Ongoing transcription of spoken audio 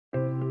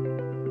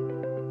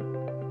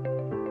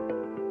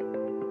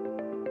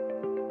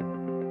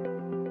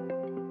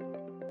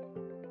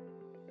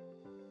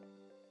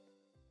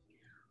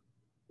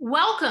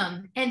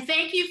Welcome, and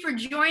thank you for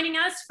joining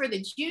us for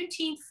the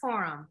Juneteenth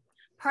Forum,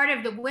 part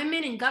of the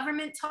Women in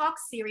Government Talk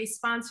series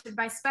sponsored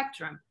by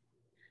Spectrum.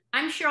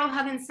 I'm Cheryl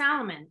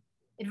Huggins-Salomon,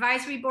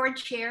 Advisory Board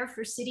Chair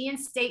for City and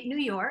State New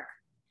York,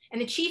 and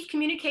the Chief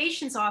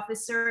Communications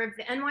Officer of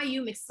the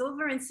NYU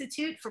McSilver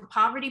Institute for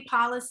Poverty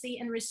Policy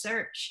and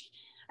Research.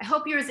 I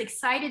hope you're as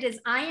excited as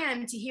I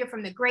am to hear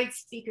from the great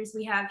speakers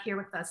we have here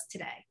with us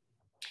today.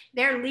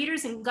 They're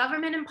leaders in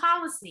government and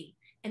policy,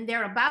 and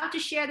they're about to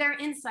share their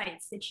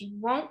insights that you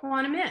won't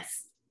want to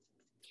miss.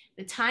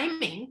 The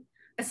timing,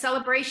 a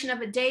celebration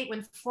of a date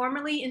when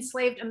formerly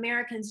enslaved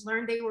Americans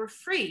learned they were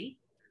free,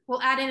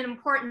 will add an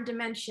important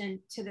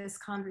dimension to this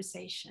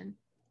conversation.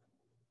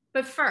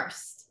 But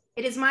first,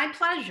 it is my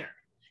pleasure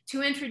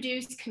to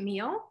introduce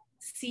Camille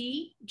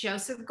C.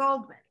 Joseph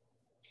Goldman,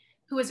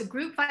 who is a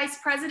Group Vice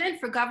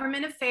President for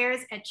Government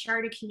Affairs at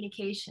Charter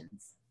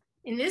Communications.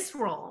 In this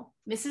role,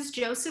 Mrs.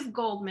 Joseph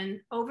Goldman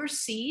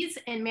oversees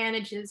and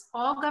manages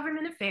all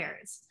government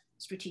affairs,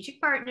 strategic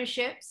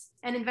partnerships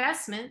and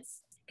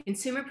investments,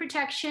 consumer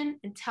protection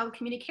and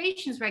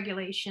telecommunications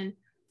regulation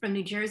from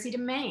New Jersey to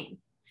Maine,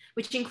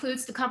 which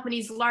includes the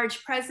company's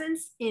large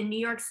presence in New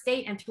York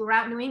State and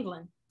throughout New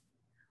England.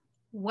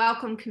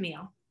 Welcome,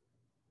 Camille.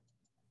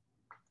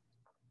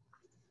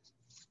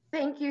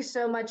 Thank you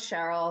so much,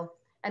 Cheryl.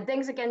 And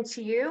thanks again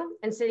to you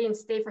and City and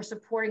State for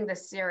supporting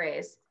this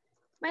series.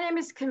 My name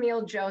is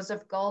Camille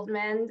Joseph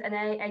Goldman, and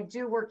I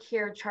do work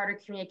here at Charter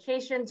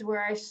Communications,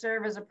 where I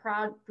serve as a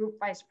proud Group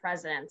Vice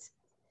President.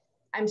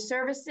 I'm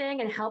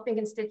servicing and helping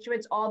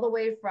constituents all the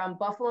way from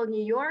Buffalo,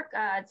 New York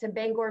to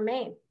Bangor,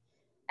 Maine.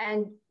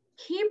 And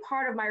key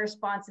part of my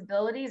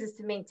responsibilities is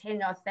to maintain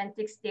an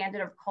authentic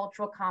standard of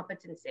cultural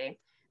competency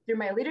through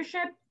my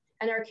leadership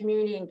and our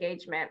community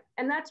engagement.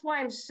 And that's why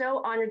I'm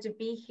so honored to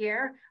be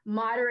here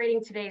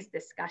moderating today's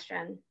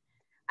discussion.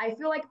 I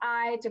feel like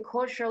to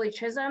quote Shirley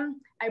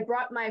Chisholm, I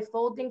brought my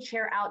folding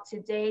chair out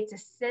today to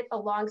sit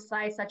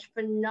alongside such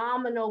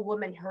phenomenal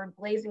women who are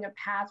blazing a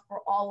path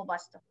for all of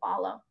us to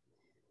follow.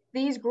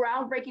 These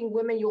groundbreaking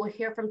women you will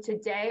hear from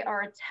today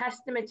are a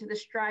testament to the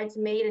strides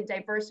made in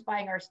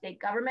diversifying our state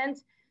government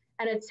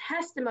and a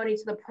testimony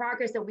to the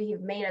progress that we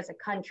have made as a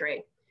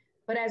country.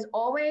 But as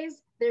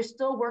always, there's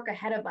still work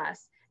ahead of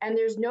us, and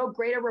there's no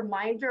greater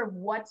reminder of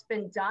what's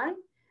been done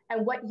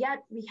and what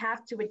yet we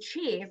have to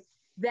achieve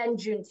than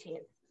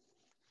Juneteenth.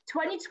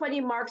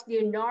 2020 marks the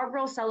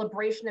inaugural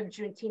celebration of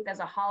Juneteenth as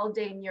a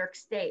holiday in New York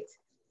State.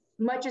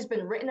 Much has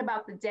been written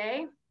about the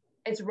day,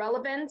 its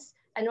relevance,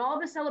 and all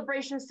the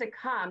celebrations to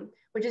come,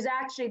 which is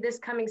actually this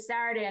coming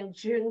Saturday on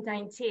June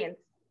 19th.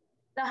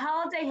 The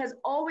holiday has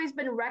always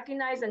been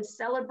recognized and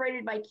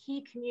celebrated by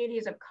key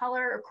communities of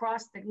color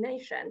across the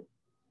nation,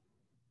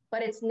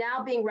 but it's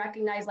now being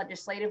recognized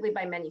legislatively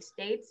by many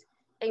states,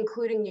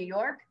 including New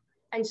York,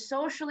 and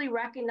socially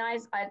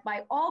recognized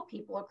by all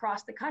people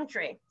across the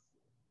country.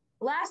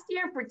 Last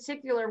year in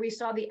particular, we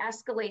saw the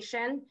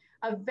escalation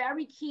of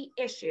very key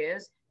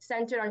issues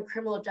centered on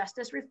criminal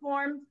justice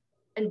reform,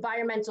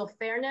 environmental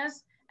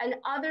fairness, and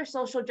other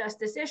social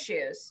justice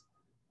issues.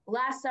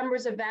 Last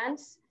summer's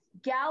events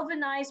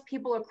galvanized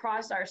people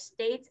across our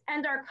state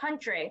and our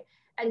country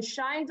and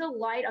shined a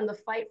light on the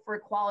fight for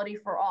equality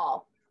for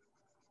all.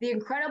 The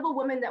incredible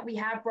women that we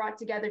have brought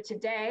together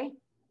today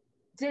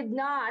did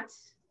not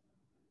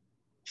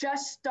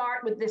just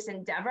start with this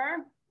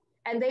endeavor,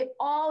 and they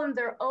all in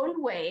their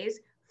own ways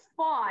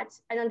fought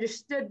and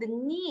understood the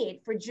need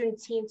for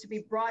Juneteenth to be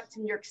brought to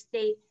New York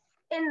State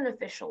in an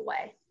official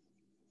way.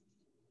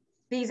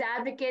 These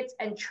advocates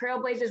and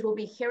trailblazers we'll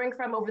be hearing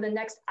from over the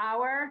next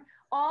hour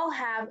all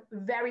have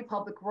very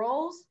public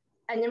roles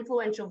and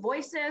influential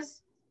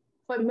voices,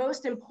 but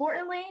most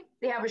importantly,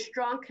 they have a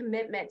strong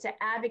commitment to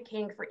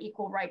advocating for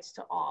equal rights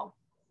to all.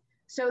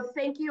 So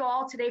thank you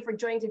all today for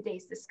joining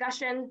today's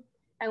discussion,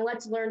 and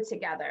let's learn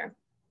together.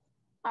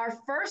 Our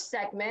first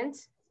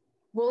segment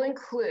will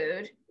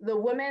include the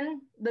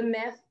woman, the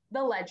myth,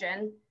 the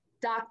legend,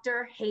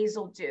 Dr.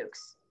 Hazel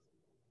Dukes.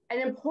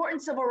 An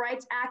important civil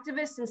rights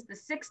activist since the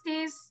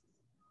 60s.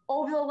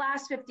 Over the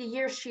last 50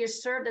 years, she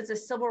has served as a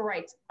civil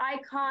rights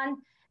icon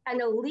and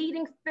a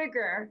leading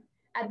figure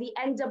at the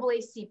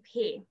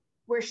NAACP,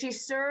 where she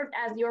served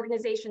as the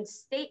organization's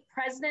state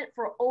president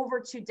for over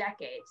 2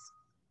 decades.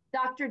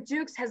 Dr.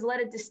 Dukes has led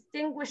a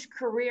distinguished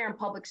career in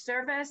public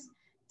service,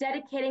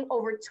 dedicating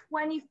over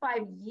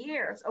 25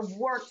 years of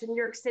work to New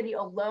York City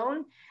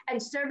alone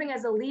and serving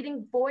as a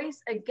leading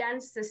voice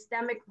against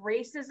systemic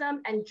racism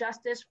and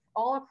justice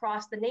all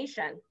across the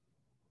nation.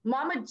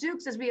 Mama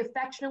Dukes, as we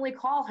affectionately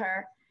call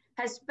her,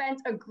 has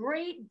spent a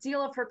great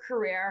deal of her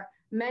career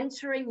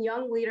mentoring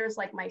young leaders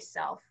like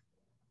myself.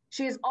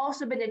 She has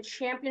also been a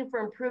champion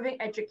for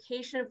improving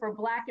education for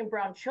Black and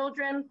Brown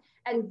children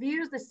and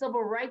views the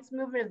civil rights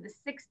movement of the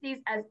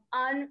 60s as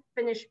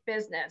unfinished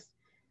business.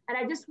 And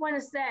I just want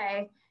to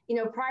say,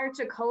 prior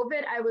to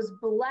COVID, I was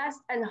blessed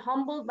and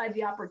humbled by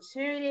the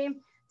opportunity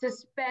to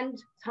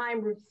spend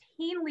time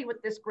routinely with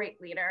this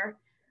great leader.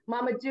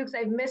 Mama Dukes,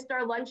 I've missed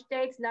our lunch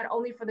dates, not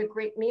only for the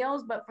great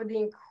meals, but for the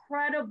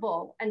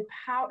incredible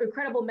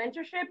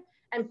mentorship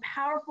and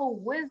powerful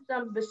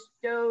wisdom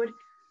bestowed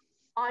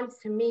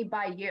onto me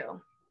by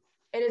you.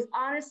 It is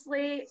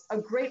honestly a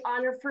great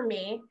honor for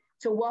me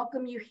to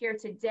welcome you here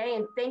today,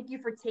 and thank you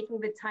for taking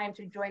the time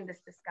to join this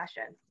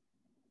discussion.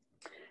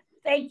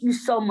 Thank you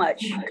so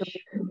much.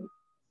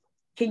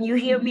 Can you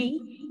hear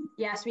me?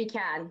 Yes, we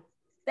can.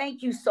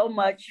 Thank you so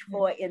much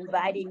for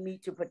inviting me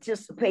to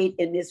participate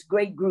in this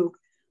great group.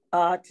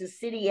 To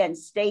city and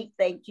state,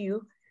 thank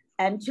you.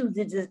 And to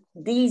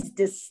these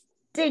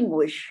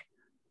distinguished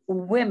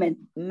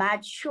women, my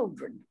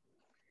children,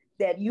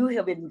 that you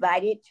have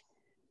invited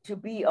to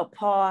be a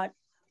part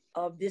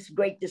of this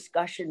great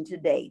discussion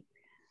today.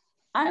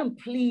 I am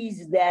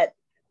pleased that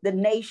the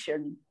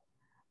nation,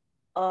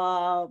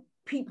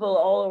 people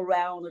all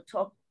around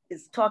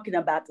is talking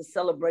about the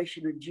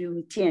celebration of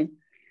Juneteenth.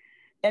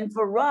 And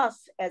for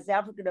us as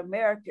African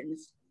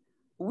Americans,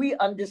 we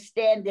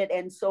understand it.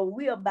 And so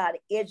we're about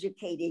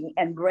educating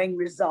and bring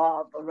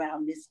resolve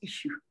around this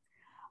issue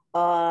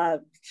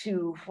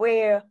to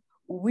where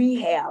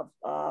we have,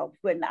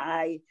 when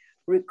I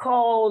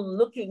recall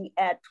looking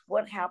at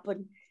what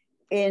happened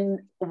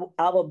in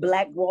our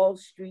Black Wall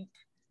Street,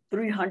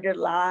 300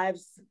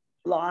 lives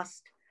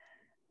lost,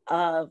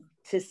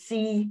 to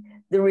see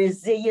the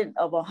resilience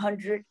of a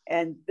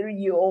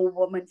 103-year-old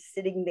woman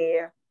sitting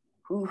there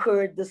who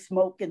heard the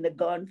smoke and the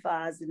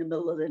gunfires in the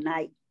middle of the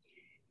night.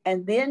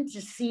 And then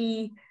to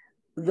see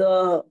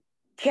the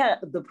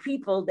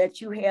people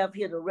that you have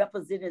here, the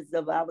representatives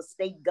of our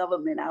state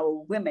government, our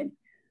women,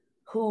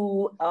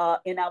 who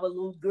in our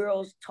little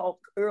girls' talk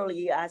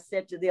earlier, I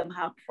said to them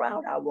how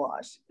proud I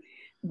was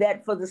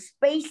that for the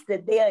space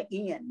that they're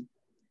in,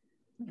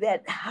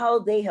 that how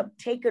they have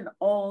taken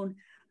on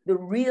the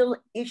real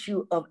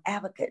issue of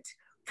advocates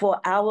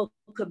for our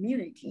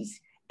communities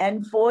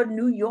and for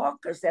New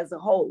Yorkers as a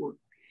whole.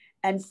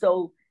 And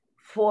so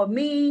for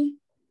me,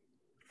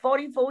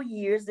 44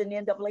 years in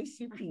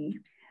NAACP,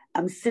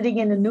 I'm sitting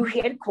in the new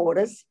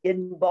headquarters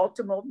in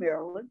Baltimore,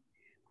 Maryland,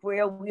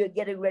 where we are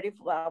getting ready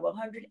for our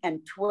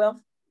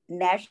 112th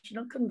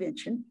National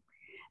Convention.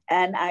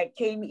 And I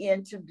came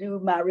in to do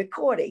my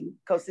recording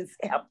because it's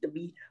have to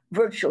be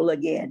virtual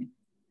again.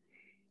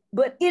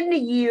 But in the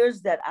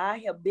years that I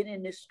have been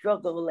in this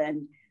struggle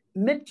and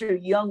mentor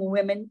young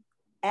women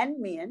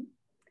and men,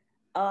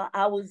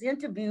 I was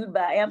interviewed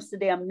by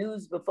Amsterdam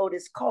News before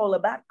this call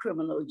about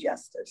criminal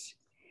justice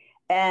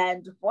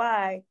and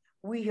why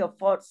we have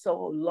fought so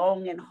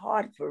long and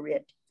hard for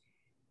it.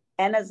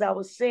 And as I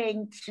was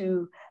saying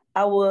to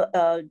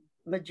our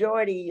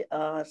majority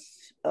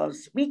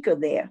speaker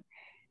there,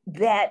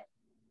 that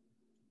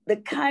the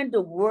kind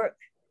of work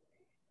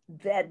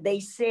that they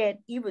said,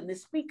 even the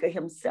speaker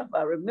himself,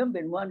 I remember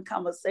in one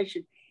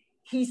conversation,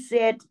 he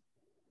said,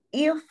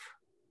 if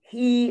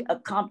he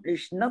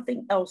accomplished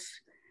nothing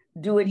else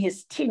during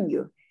his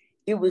tenure,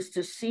 it was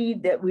to see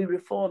that we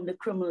reform the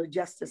criminal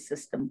justice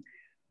system.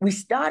 We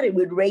started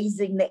with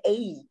raising the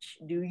age.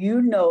 Do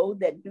you know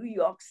that New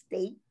York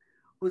State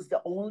was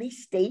the only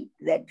state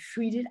that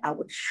treated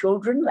our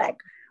children like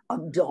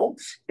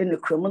adults in the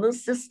criminal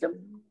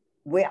system?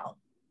 Well,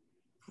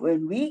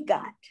 when we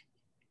got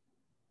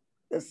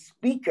the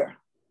speaker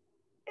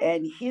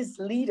and his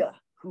leader,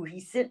 who he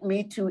sent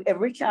me to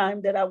every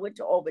time that I went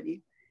to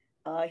Albany,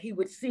 he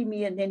would see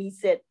me and then he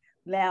said,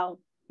 now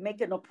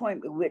make an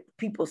appointment with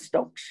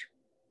Peoples-Stokes.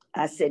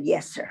 I said,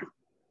 yes, sir.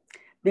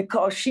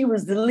 Because she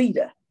was the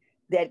leader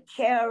that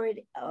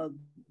carried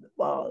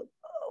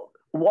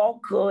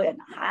Walker and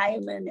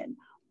Hyman and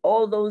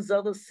all those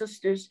other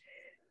sisters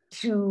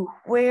to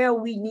where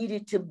we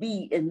needed to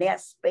be in that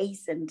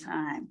space and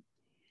time.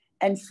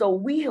 And so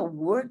we have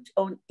worked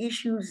on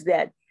issues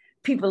that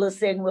people are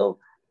saying, well,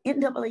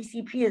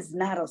 NAACP is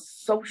not a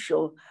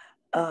social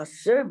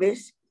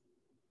service.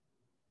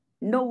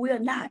 No, we're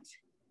not.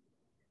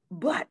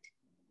 But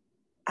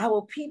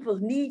our people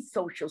need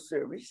social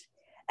service.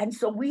 And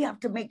so we have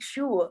to make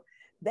sure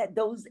that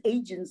those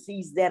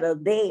agencies that are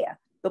there,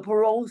 the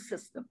parole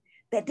system,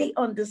 that they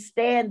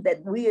understand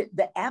that we,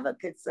 the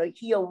advocates, are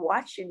here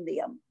watching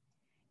them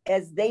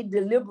as they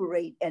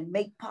deliberate and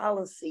make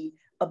policy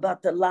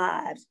about the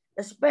lives,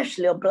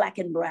 especially of Black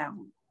and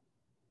Brown.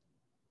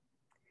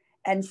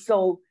 And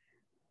so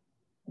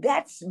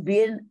that's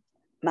been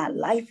my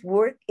life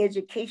work,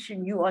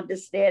 education. You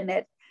understand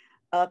that,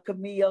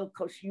 Camille,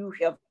 because you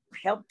have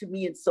helped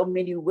me in so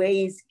many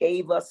ways,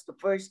 gave us the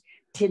first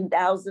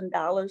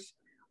 $10,000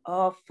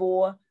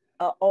 for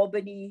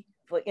Albany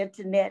for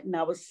internet. And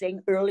I was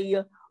saying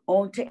earlier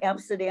on to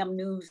Amsterdam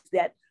News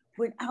that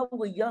when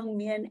our young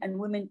men and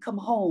women come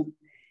home,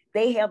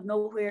 they have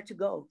nowhere to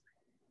go.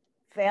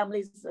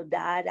 Families have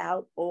died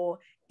out or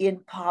in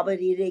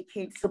poverty, they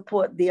can't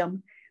support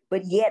them.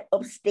 But yet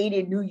upstate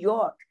in New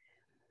York,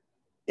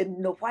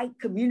 in the white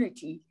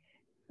community,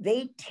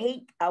 they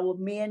take our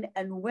men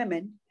and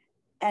women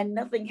and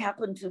nothing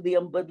happened to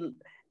them, but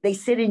they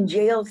sit in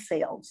jail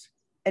cells.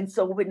 And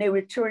so when they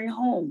return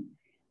home,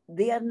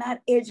 they are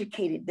not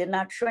educated, they're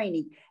not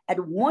training. At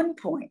one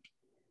point,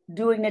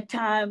 during the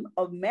time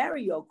of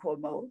Mario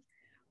Cuomo,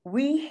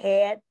 we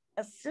had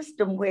a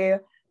system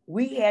where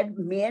we had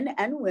men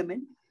and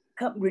women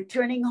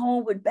returning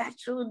home with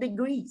bachelor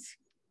degrees,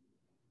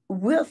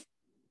 with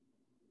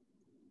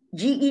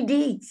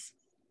GEDs.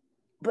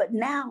 But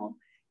now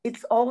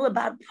it's all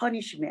about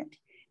punishment.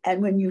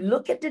 And when you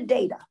look at the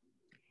data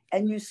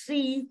and you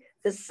see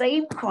the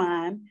same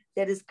crime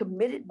that is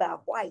committed by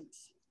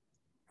whites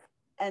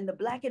and the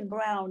black and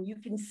brown, you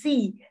can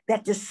see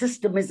that the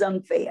system is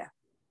unfair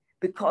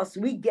because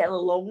we get a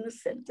longer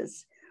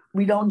sentence.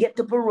 We don't get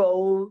to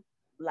parole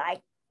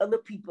like other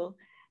people.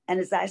 And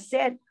as I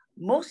said,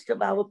 most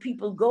of our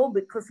people go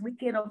because we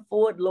can't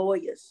afford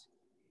lawyers.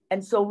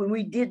 And so when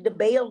we did the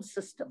bail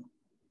system,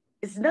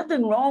 it's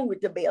nothing wrong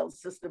with the bail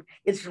system.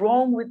 It's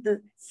wrong with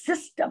the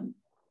system.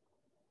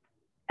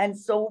 And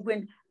so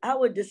when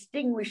our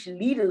distinguished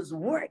leaders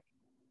worked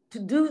to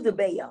do the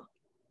bail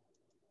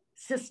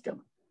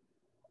system,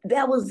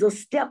 that was a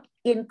step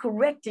in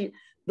correcting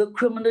the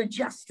criminal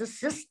justice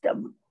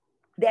system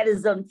that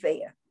is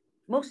unfair.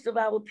 Most of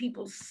our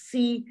people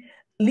see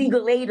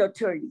legal aid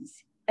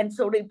attorneys, and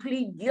so they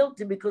plead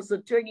guilty because the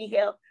attorney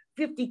have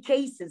 50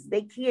 cases.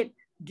 They can't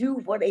do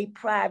what a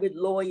private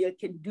lawyer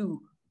can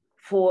do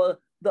for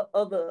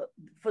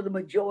the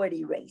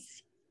majority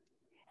race.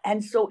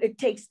 And so it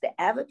takes the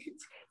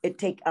advocates, it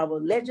takes our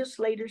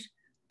legislators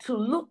to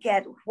look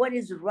at what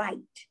is right.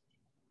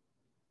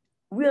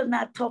 We're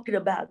not talking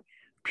about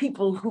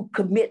people who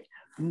commit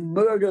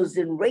murders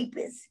and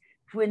rapists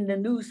when the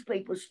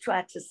newspapers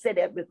try to say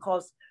that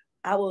because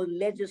our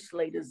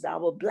legislators,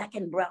 our black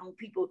and brown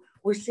people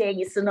were saying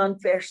it's an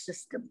unfair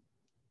system.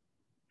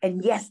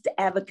 And yes, the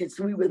advocates,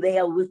 we were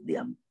there with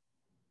them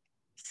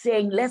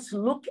saying, let's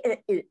look at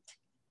it.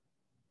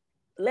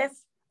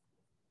 Let's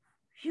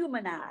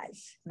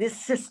humanize this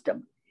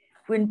system.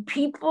 When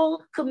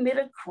people commit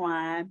a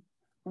crime,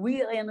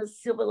 we are in a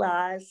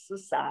civilized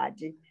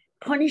society.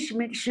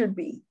 Punishment should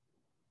be,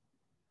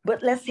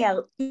 but let's have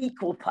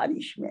equal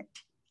punishment.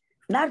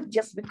 Not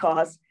just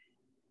because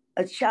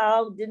a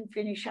child didn't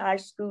finish high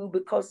school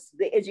because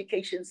the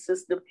education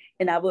system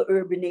in our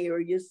urban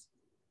areas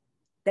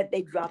that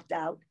they dropped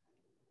out.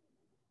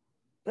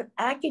 But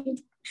I can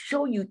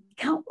show you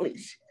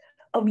countless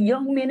of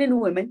young men and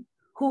women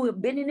who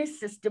have been in the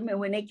system, and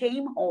when they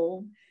came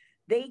home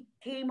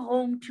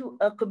to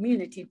a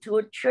community, to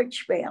a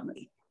church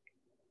family,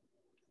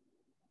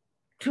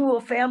 to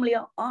a family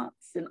of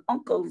aunts and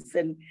uncles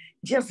and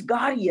just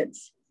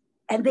guardians,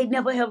 and they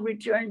never have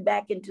returned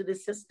back into the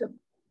system.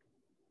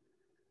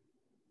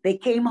 They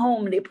came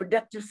home, they're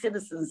productive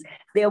citizens,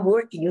 they're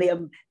working,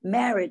 they're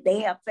married,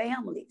 they have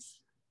families.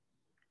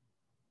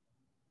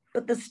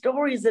 But the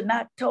stories are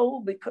not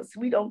told because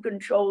we don't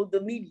control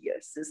the media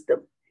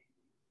system.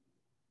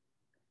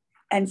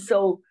 And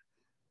so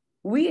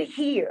we're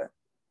here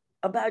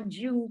about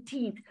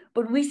Juneteenth,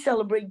 but we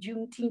celebrate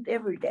Juneteenth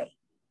every day.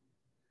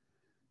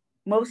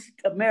 Most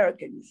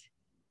Americans,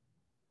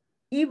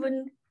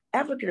 even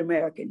African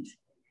Americans,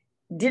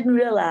 didn't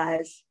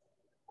realize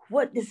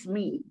what this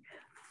means.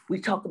 We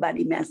talk about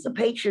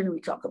emancipation,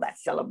 we talk about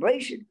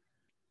celebration,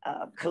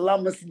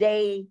 Columbus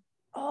Day,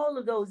 all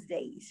of those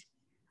days.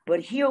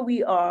 But here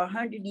we are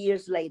 100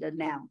 years later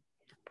now,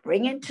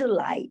 bringing to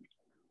light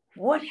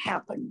what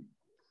happened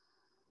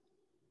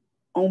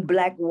on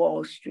Black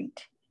Wall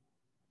Street.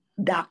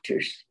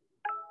 Doctors,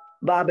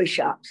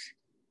 barbershops,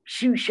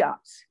 shoe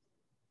shops,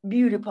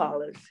 beauty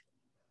parlors,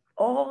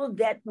 all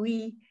that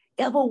we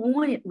ever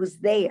wanted was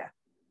there.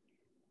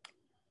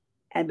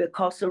 And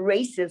because of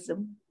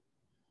racism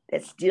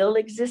that still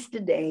exists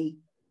today,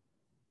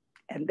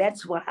 and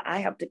that's why I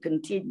have to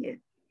continue,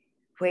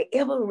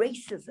 wherever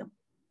racism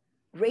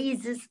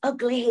raises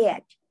ugly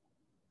head,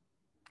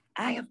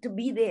 I have to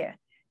be there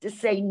to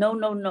say, no,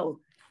 no, no,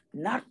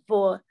 not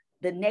for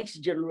the next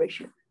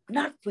generation,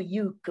 not for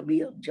you,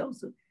 Camille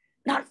Joseph,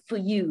 not for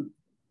you,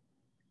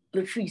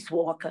 Latrice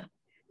Walker,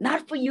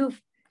 not for you,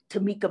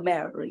 Tamika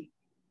Mallory.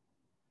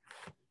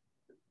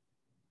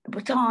 The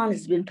baton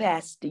has been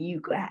passed to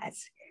you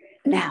guys.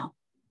 Now,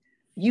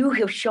 you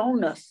have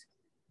shown us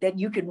that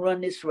you can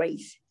run this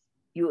race.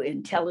 You're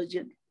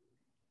intelligent.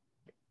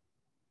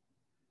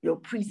 Your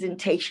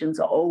presentations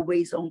are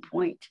always on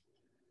point.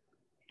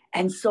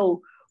 And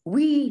so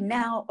we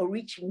now are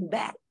reaching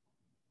back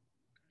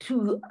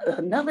to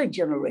another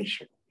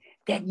generation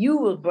that you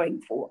will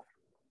bring forth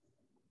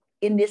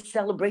in this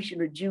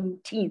celebration of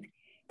Juneteenth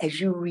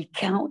as you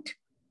recount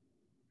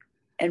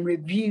and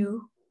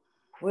review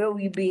where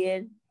we've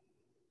been,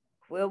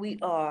 where we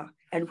are,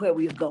 and where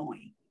we're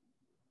going.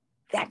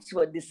 That's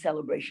what this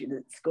celebration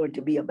is going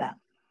to be about.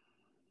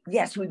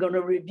 Yes, we're going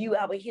to review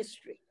our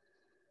history.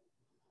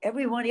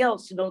 Everyone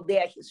else knows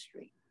their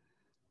history,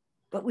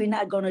 but we're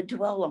not going to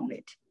dwell on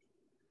it.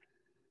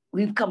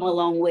 We've come a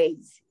long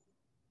ways,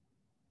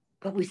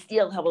 but we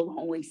still have a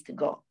long ways to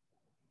go.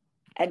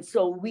 And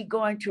so we're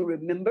going to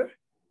remember,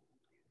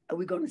 and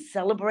we're going to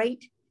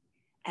celebrate,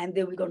 and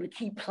then we're going to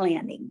keep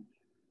planning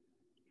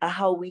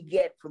how we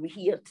get from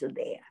here to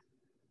there.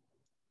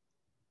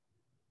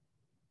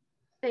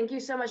 Thank you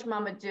so much,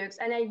 Mama Dukes.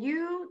 And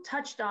you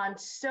touched on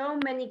so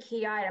many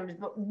key items,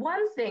 but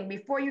one thing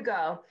before you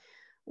go,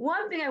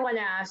 One thing I want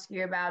to ask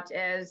you about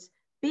is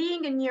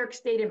being in New York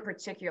State in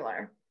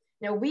particular.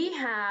 Now, we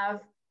have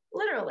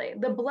literally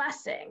the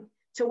blessing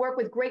to work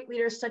with great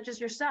leaders such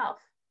as yourself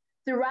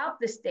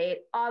throughout the state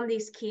on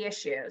these key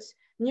issues.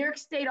 New York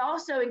State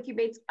also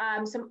incubates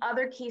some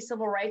other key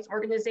civil rights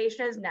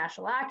organizations,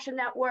 National Action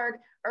Network,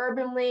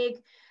 Urban League,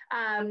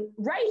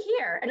 right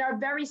here in our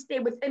very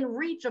state, within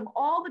reach of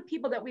all the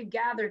people that we've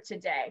gathered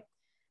today.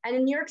 And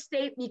in New York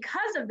State,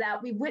 because of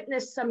that, we've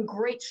witnessed some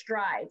great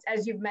strides,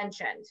 as you've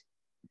mentioned.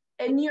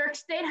 In New York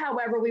State,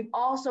 however, we've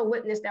also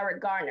witnessed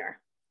Eric Garner.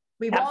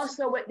 We've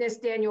also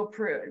witnessed Daniel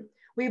Prude.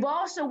 We've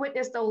also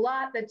witnessed a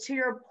lot that, to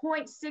your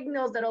point,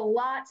 signals that a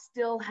lot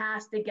still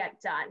has to get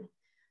done.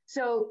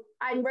 So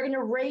we're going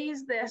to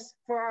raise this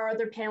for our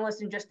other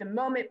panelists in just a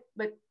moment.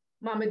 But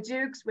Mama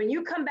Dukes, when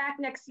you come back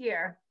next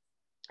year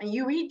and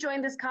you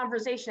rejoin this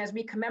conversation as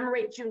we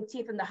commemorate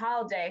Juneteenth and the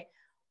holiday,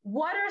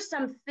 what are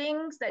some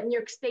things that New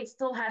York State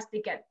still has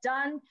to get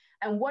done?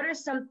 And what are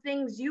some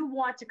things you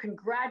want to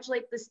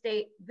congratulate the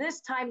state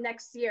this time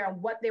next year on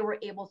what they were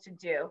able to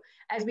do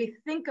as we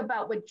think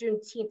about what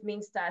Juneteenth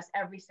means to us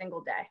every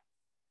single day?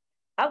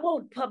 I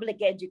want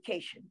public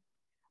education.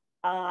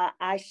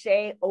 I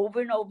say over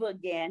and over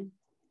again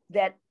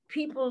that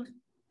people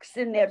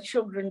send their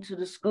children to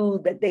the school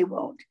that they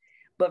want.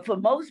 But for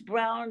most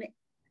brown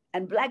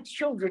and Black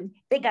children,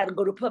 they got to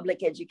go to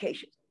public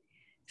education.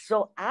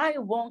 So I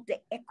want the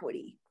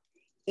equity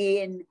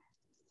in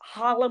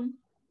Harlem,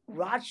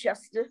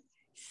 Rochester,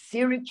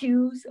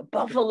 Syracuse,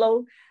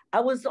 Buffalo.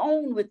 I was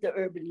on with the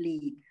Urban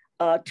League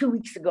 2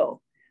 weeks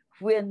ago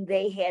when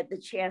they had the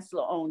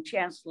Chancellor on,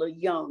 Chancellor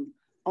Young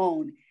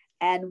on,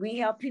 and we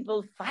have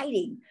people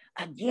fighting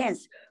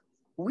against,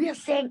 we're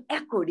saying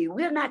equity.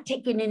 We're not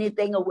taking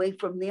anything away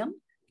from them.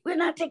 We're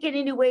not taking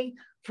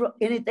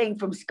anything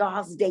from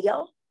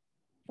Scarsdale.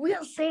 We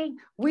are saying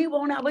we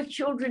want our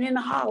children in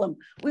Harlem.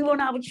 We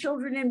want our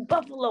children in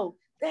Buffalo.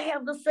 They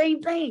have the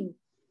same thing.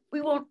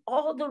 We want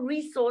all the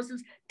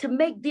resources to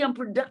make them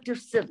productive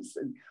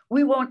citizens.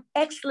 We want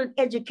excellent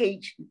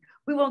education.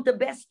 We want the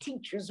best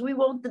teachers. We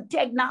want the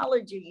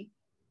technology.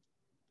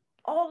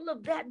 All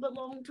of that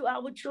belongs to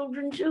our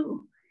children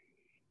too.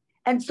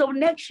 And so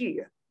next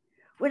year,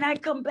 when I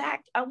come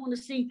back, I want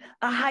to see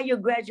a higher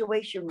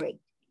graduation rate.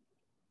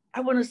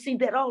 I want to see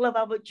that all of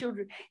our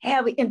children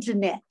have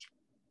internet,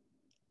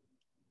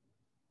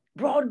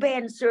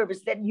 broadband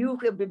service that you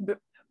have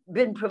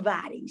been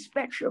providing,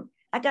 Spectrum.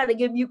 I got to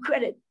give you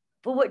credit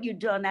for what you've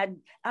done.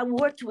 I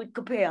worked with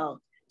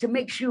Capel to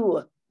make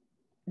sure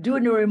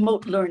doing the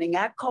remote learning.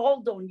 I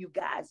called on you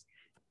guys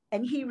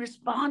and he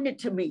responded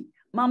to me.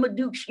 Mama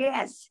Dukes,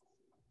 yes.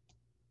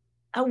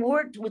 I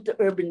worked with the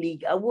Urban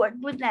League. I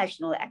worked with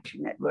National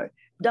Action Network.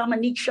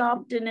 Dominique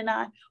Sharpton and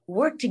I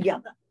worked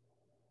together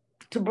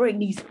to bring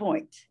these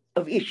points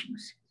of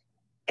issues.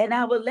 And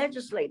our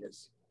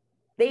legislators,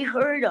 they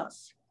heard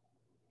us.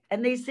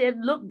 And they said,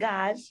 look,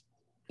 guys,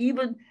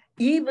 even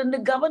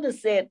the governor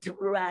said to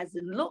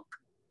Verizon, look,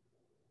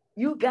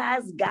 you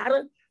guys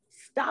gotta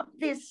stop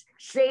this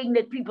saying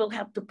that people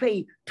have to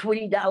pay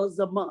 $20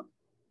 a month.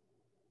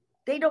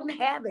 They don't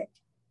have it.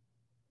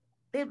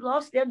 They've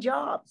lost their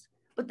jobs,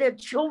 but their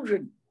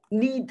children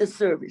need the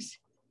service.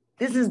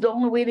 This is the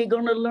only way they're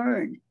gonna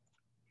learn.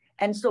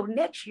 And so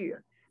next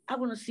year, I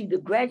wanna see the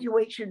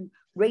graduation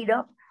rate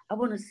up. I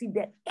wanna see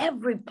that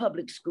every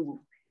public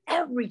school,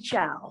 every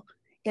child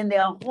in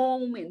their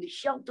home, in the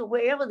shelter,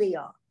 wherever they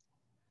are,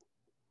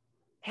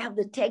 have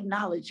the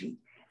technology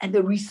and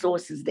the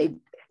resources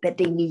that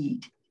they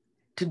need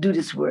to do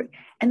this work.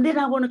 And then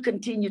I wanna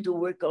continue to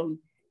work on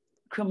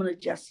criminal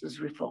justice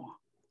reform.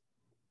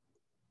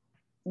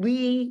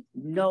 We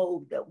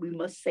know that we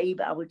must save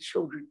our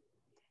children.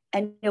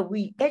 And if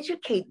we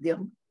educate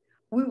them,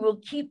 we will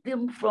keep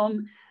them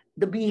from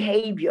the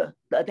behavior,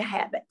 the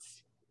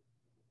habits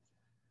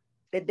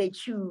that they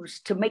choose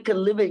to make a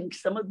living,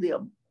 some of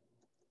them.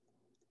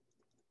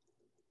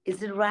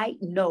 Is it right?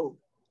 No,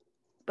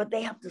 but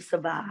they have to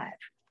survive.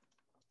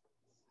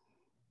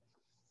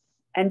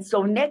 And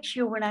so next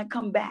year when I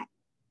come back,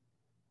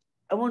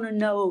 I want to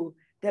know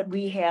that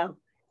we have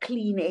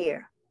clean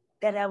air,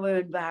 that our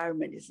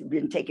environment has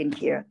been taken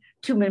care of.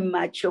 Too many of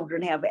my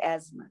children have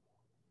asthma.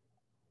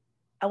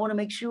 I want to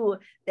make sure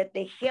that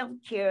the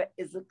healthcare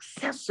is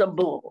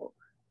accessible,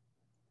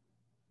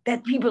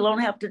 that people don't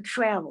have to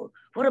travel.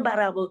 What about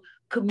our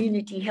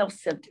community health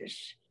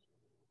centers?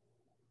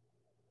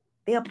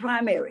 They are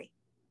primary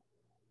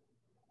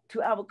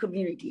to our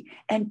community,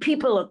 and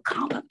people are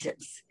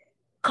competence,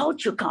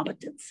 culture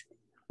competence.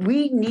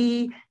 We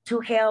need to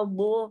have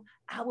more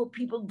our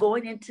people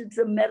going into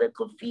the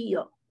medical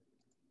field.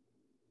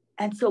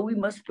 And so we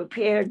must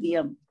prepare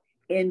them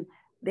in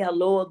their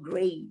lower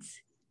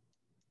grades,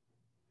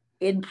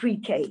 in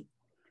pre-K.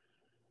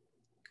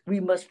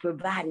 We must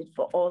provide it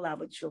for all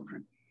our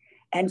children.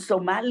 And so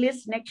my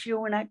list next year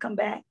when I come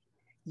back,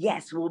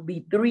 yes, will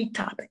be 3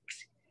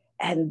 topics.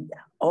 And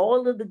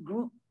all of the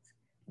groups,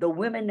 the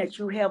women that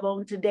you have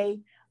on today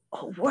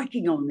are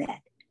working on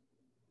that,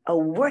 are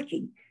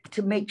working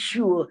to make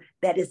sure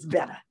that it's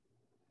better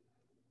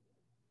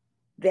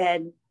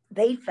than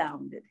they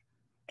found it,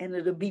 and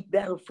it'll be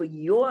better for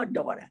your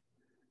daughter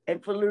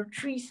and for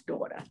Latrice's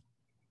daughter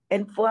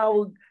and for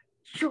our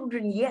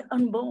children yet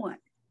unborn.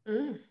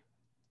 Mm.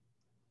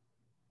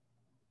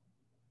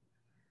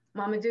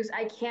 Mama Dukes,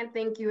 I can't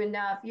thank you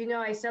enough. You know,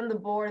 I send the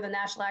board of the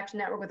National Action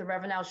Network with the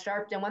Reverend Al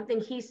Sharpton. One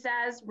thing he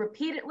says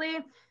repeatedly,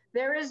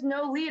 there is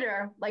no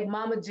leader like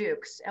Mama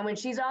Dukes. And when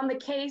she's on the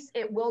case,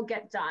 it will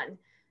get done.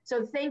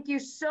 So thank you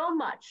so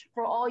much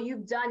for all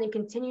you've done and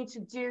continue to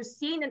do,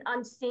 seen and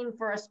unseen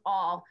for us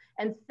all.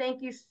 And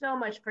thank you so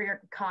much for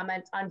your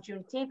comments on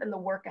Juneteenth and the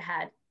work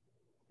ahead.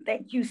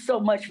 Thank you so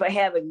much for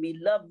having me.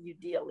 Love you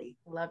dearly.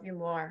 Love you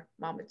more,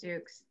 Mama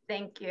Dukes.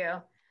 Thank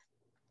you.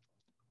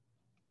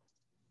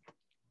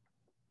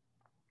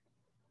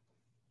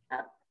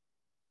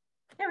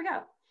 There we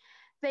go.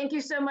 Thank you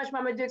so much,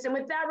 Mama Dukes. And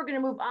with that, we're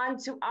going to move on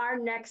to our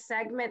next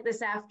segment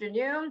this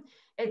afternoon.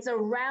 It's a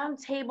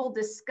roundtable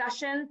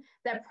discussion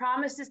that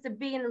promises to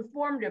be an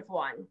informative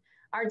one.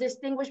 Our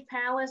distinguished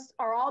panelists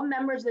are all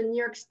members of the New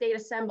York State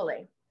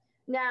Assembly.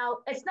 Now,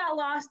 it's not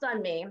lost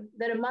on me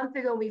that a month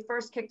ago, when we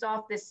first kicked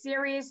off this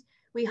series,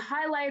 we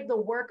highlighted the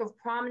work of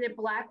prominent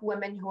Black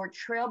women who are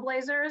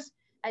trailblazers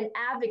and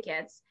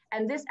advocates.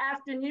 And this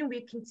afternoon,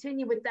 we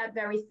continue with that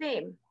very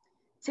theme.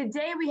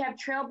 Today, we have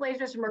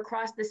trailblazers from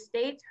across the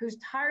state whose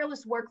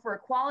tireless work for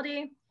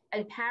equality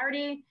and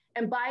parity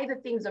embody the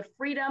themes of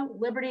freedom,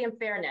 liberty, and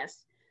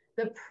fairness,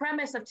 the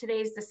premise of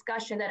today's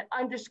discussion that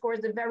underscores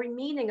the very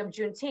meaning of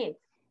Juneteenth.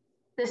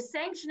 The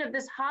sanction of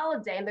this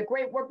holiday and the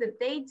great work that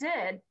they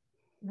did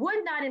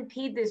would not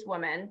impede these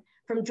women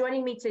from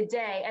joining me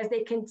today as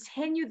they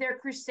continue their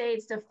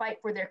crusades to fight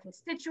for their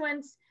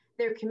constituents,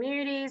 their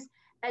communities,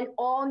 and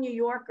all New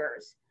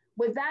Yorkers.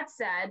 With that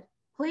said,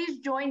 please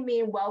join me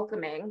in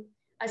welcoming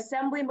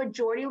Assembly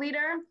Majority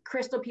Leader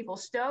Crystal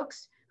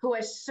Peoples-Stokes, who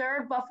has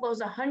served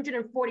Buffalo's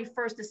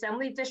 141st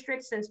Assembly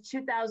District since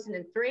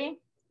 2003.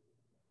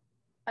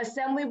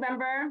 Assembly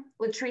Member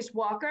Latrice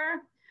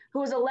Walker,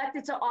 who was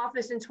elected to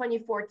office in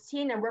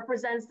 2014 and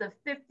represents the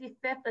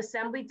 55th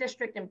Assembly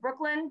District in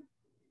Brooklyn.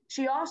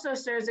 She also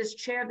serves as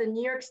chair of the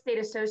New York State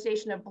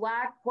Association of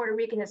Black, Puerto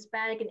Rican,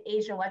 Hispanic, and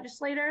Asian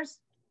legislators.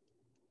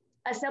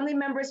 Assembly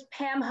members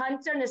Pam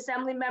Hunter and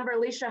Assembly member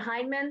Alicia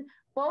Heineman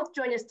both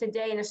joined us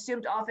today and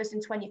assumed office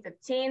in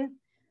 2015.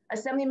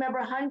 Assembly member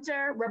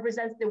Hunter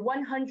represents the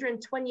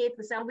 128th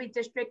Assembly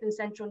District in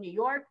Central New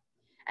York,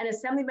 and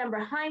Assembly member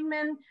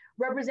Heineman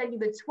representing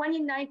the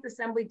 29th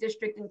Assembly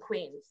District in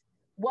Queens.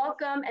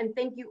 Welcome, and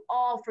thank you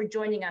all for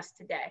joining us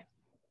today.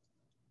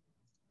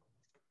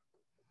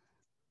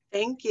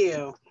 Thank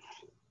you.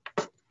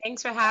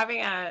 Thanks for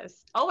having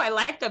us. Oh, I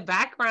like the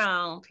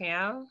background,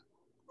 Pam.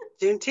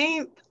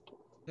 Juneteenth.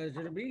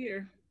 Pleasure to be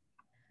here.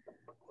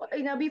 Well,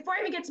 you know, before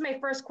I even get to my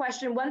first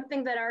question, one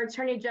thing that our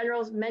Attorney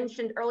General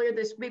mentioned earlier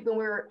this week when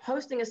we were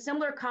hosting a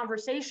similar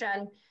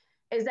conversation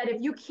is that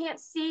if you can't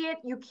see it,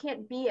 you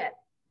can't be it.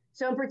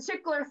 So in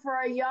particular for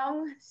our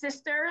young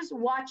sisters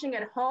watching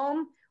at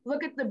home,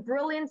 look at the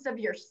brilliance of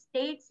your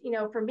states. You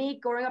know, for me,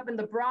 growing up in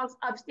the Bronx,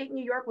 upstate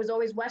New York was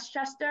always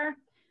Westchester.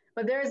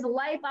 But there is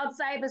life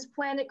outside this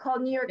planet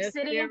called New York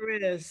City. There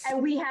is.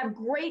 And we have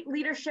great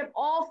leadership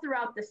all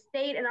throughout the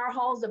state and our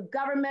halls of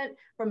government,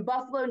 from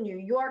Buffalo, New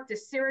York to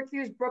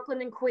Syracuse,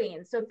 Brooklyn, and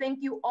Queens. So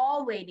thank you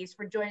all, ladies,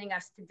 for joining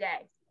us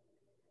today.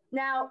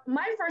 Now,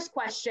 my first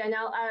question,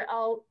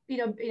 I'll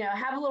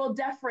have a little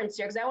deference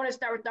here because I want to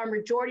start with our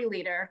majority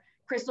leader,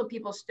 Crystal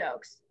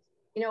Peoples-Stokes.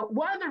 You know,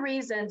 one of the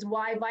reasons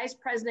why Vice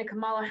President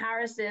Kamala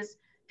Harris's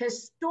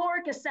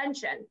historic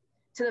ascension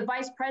to the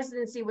vice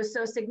presidency was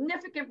so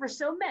significant for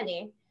so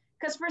many,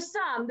 because for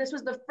some, this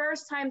was the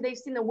first time they've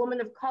seen a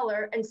woman of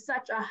color in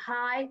such a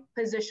high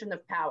position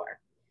of power.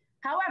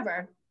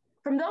 However,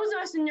 from those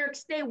of us in New York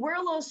State, we're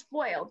a little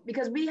spoiled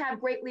because we have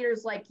great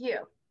leaders like you.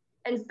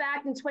 In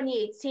fact, in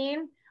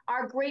 2018,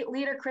 our great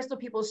leader, Crystal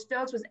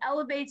Peoples-Stokes, was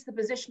elevated to the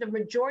position of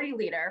majority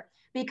leader,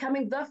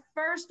 becoming the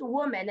first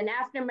woman, an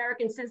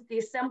African-American, since the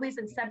Assembly's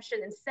inception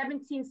in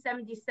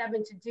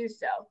 1777 to do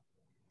so.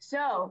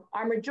 So,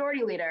 our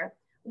majority leader,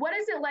 what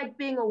is it like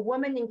being a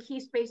woman in key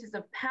spaces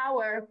of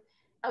power,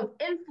 of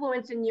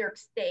influence in New York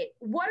State?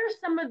 What are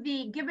some of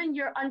the, given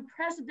your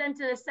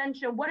unprecedented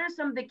ascension, what are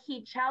some of the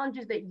key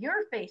challenges that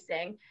you're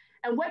facing,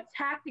 and what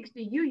tactics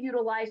do you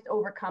utilize to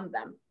overcome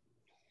them?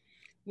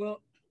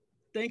 Well,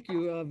 thank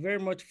you very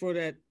much for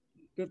that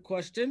good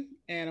question.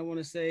 And I want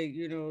to say,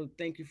 you know,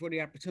 thank you for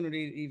the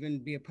opportunity to even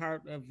be a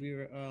part of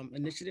your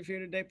initiative here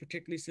today,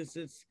 particularly since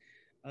it's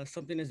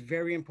something that's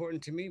very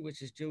important to me,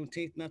 which is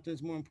Juneteenth.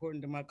 Nothing's more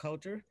important than my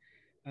culture.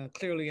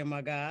 Clearly, and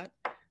my God,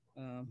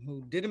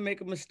 who didn't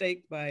make a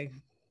mistake by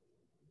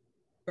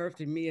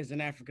birthing me as an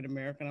African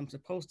American. I'm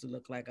supposed to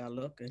look like I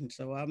look, and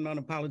so I'm not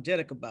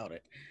apologetic about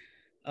it.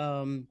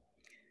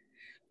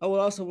 I would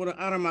also want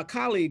to honor my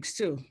colleagues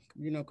too,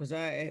 you know, because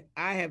I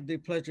have the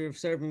pleasure of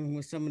serving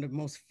with some of the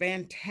most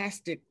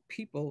fantastic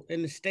people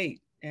in the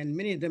state, and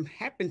many of them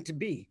happen to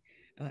be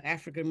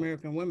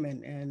African-American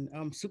women. And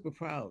I'm super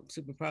proud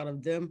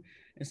of them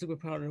and super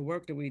proud of the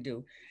work that we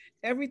do.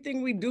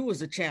 Everything we do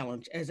is a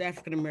challenge as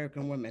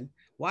African-American women.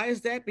 Why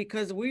is that?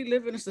 Because we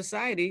live in a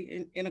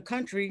society, in a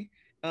country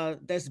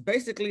that's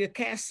basically a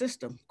caste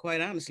system,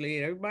 quite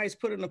honestly. Everybody's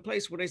put in a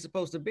place where they're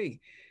supposed to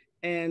be.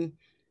 And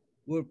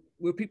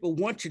where people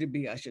want you to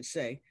be, I should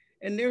say.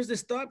 And there's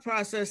this thought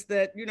process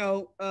that,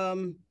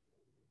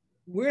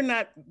 we're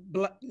not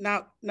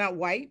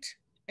white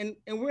and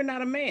we're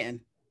not a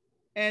man.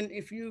 And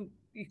if you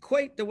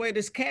equate the way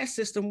this caste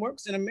system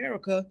works in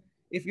America,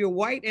 if you're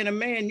white and a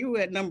man, you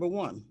at number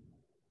one.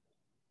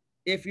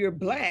 If you're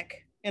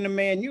Black and a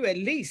man, you at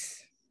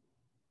least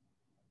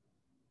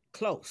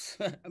close.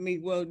 I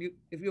mean, well,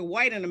 if you're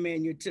white and a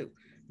man, you're two.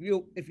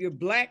 If you're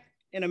Black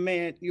and a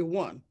man, you're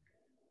one.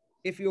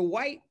 If you're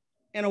white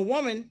and a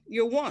woman,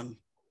 you're one.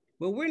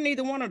 But we're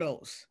neither one of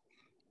those.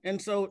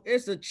 And so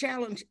it's a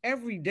challenge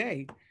every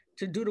day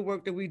to do the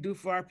work that we do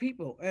for our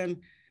people. And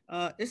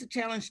it's a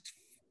challenge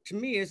to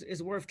me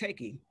is worth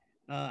taking.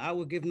 I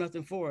would give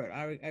nothing for it.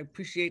 I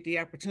appreciate the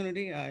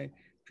opportunity. I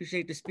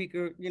appreciate the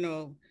speaker,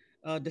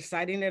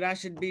 deciding that I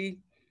should be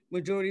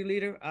majority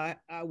leader.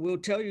 I will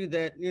tell you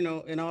that,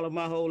 in all of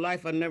my whole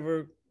life, I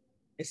never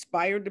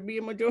aspired to be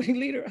a majority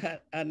leader.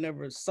 I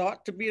never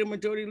sought to be a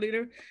majority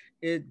leader.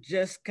 It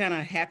just kind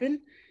of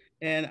happened.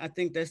 And I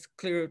think that's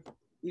clear,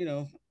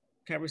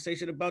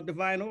 conversation about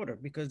divine order,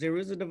 because there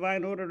is a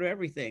divine order to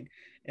everything.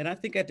 And I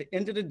think at the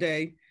end of the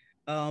day,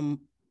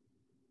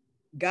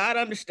 God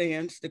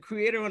understands, the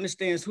Creator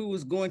understands who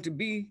is going to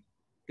be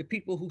the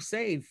people who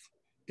save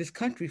this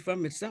country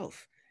from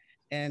itself.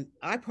 And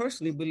I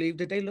personally believe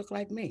that they look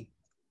like me.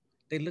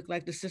 They look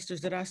like the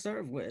sisters that I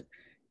serve with,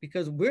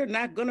 because we're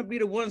not going to be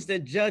the ones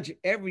that judge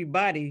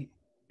everybody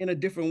in a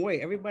different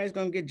way. Everybody's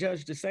going to get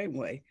judged the same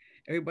way.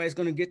 Everybody's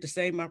going to get the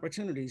same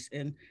opportunities.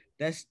 And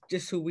that's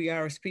just who we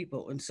are as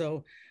people. And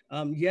so,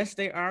 yes,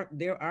 there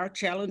are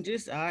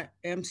challenges. I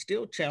am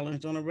still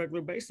challenged on a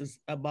regular basis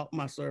about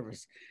my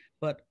service,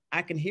 but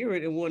I can hear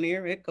it in one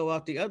ear, it go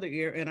out the other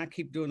ear, and I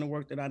keep doing the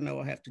work that I know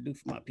I have to do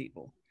for my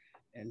people.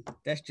 And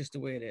that's just the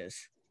way it is.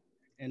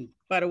 And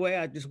by the way,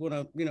 I just want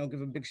to,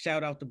 give a big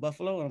shout out to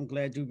Buffalo. I'm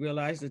glad you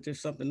realized that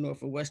there's something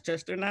north of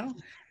Westchester now.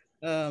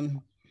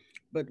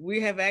 But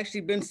we have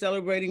actually been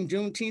celebrating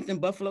Juneteenth in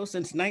Buffalo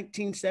since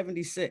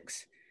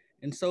 1976.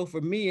 And so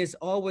for me, it's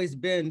always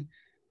been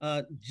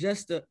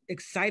just an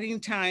exciting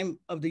time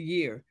of the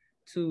year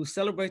to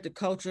celebrate the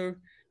culture,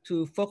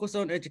 to focus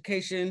on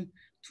education,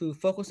 to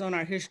focus on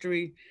our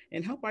history,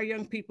 and help our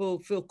young people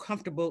feel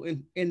comfortable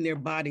in their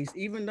bodies,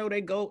 even though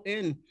they go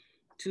in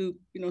to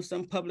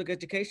some public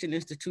education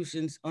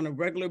institutions on a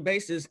regular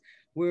basis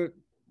where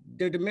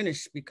they're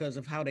diminished because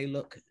of how they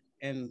look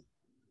and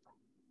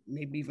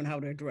maybe even how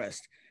they're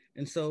dressed.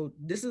 And so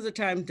this is a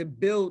time to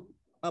build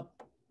up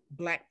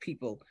Black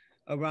people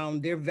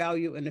around their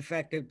value and the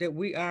fact that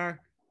we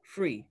are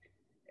free.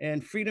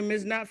 And freedom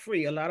is not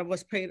free. A lot of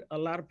us paid a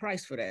lot of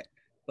price for that,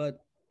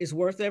 but it's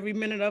worth every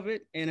minute of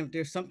it. And if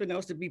there's something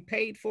else to be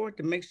paid for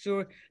to make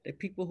sure that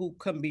people who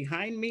come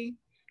behind me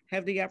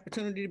have the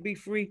opportunity to be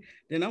free,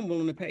 then I'm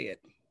willing to pay it.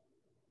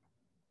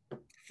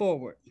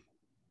 Forward.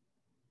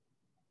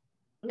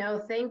 No,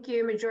 thank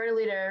you, Majority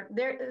Leader.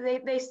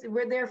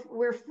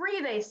 We're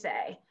free, they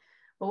say,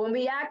 but when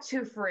we act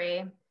too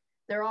free,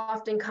 there are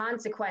often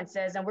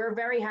consequences. And we're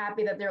very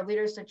happy that there are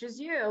leaders such as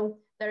you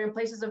that are in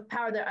places of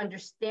power that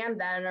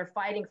understand that and are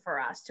fighting for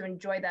us to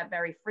enjoy that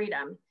very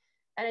freedom.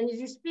 And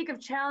as you speak of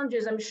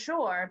challenges, I'm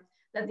sure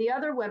that the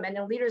other women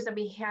and leaders that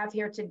we have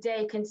here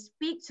today can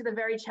speak to the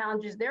very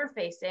challenges they're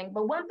facing.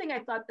 But one thing I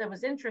thought that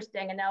was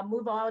interesting, and now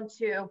move on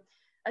to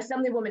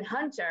Assemblywoman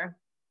Hunter,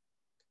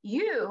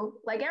 you,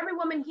 like every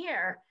woman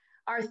here,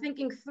 are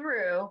thinking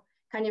through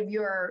kind of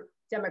your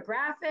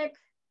demographic,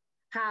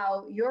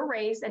 how your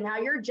race and how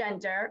your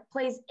gender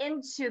plays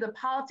into the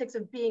politics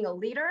of being a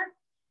leader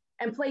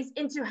and plays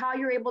into how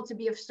you're able to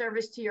be of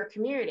service to your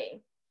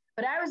community.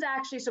 But I was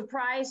actually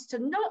surprised to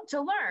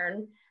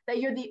learn that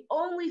you're the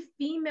only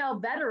female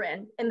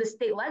veteran in the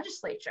state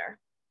legislature.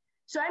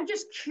 So I'm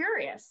just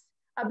curious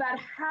about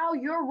how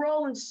your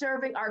role in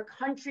serving our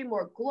country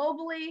more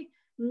globally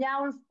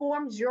now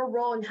informs your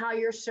role in how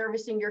you're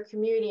servicing your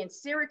community in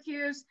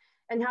Syracuse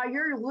and how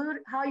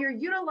you're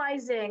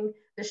utilizing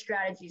the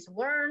strategies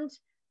learned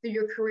through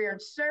your career in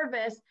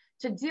service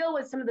to deal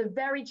with some of the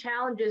very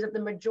challenges that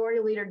the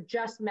Majority Leader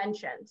just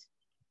mentioned.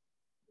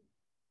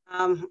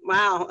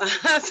 Wow,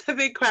 that's a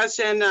big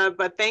question,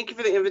 but thank you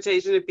for the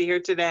invitation to be here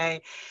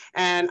today,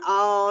 and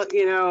all,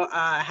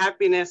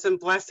 happiness and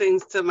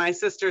blessings to my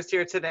sisters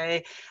here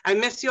today. I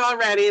miss you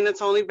already, and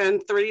it's only been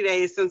 30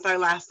 days since I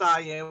last saw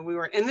you. We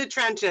were in the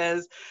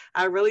trenches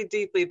really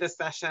deeply this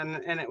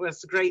session, and it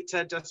was great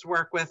to just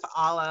work with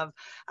all of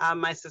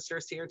my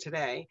sisters here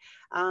today.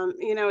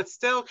 It's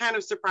still kind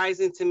of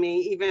surprising to me,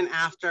 even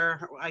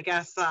after, I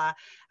guess,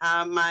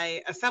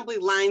 my assembly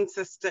line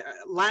sister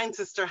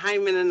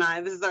Hyman and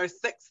I, this is our our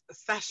 6th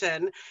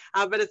session,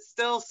 but it's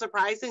still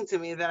surprising to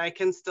me that I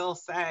can still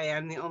say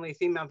I'm the only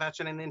female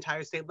veteran in the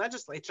entire state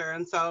legislature.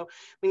 And so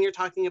when you're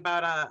talking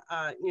about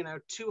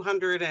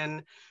 200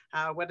 and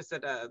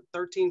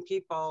 13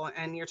 people,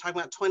 and you're talking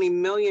about 20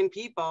 million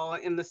people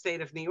in the state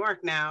of New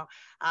York now,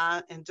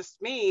 and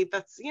just me,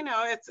 that's,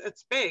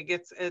 it's big.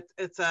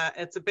 It's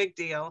a big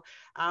deal.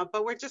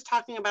 But we're just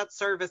talking about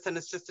service, and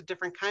it's just a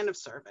different kind of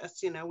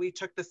service. We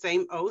took the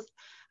same oath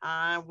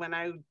when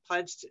I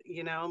pledged,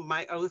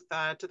 my oath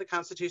to the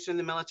Constitution and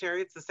the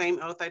military. It's the same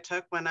oath I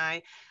took when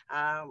I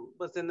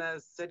was in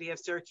the city of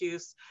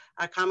Syracuse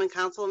Common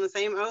Council, and the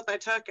same oath I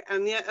took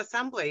in the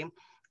Assembly.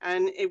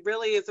 And it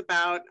really is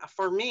about,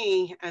 for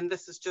me, and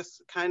this is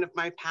just kind of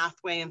my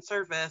pathway in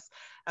service,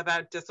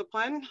 about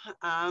discipline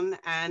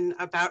and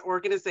about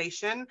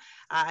organization.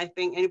 I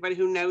think anybody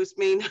who knows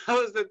me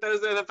knows that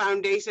those are the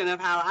foundation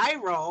of how I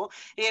roll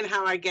and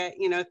how I get,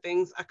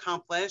 things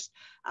accomplished.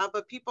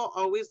 But people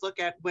always look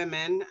at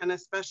women, and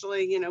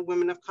especially,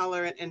 women of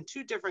color, in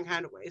 2 different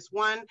kind of ways.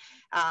 One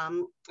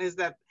is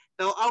that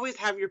they'll always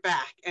have your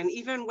back. And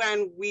even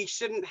when we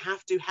shouldn't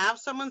have to have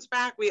someone's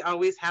back, we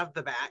always have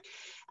the back.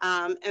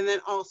 And then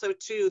also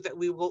too, that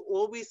we will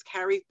always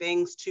carry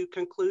things to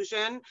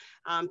conclusion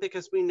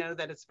because we know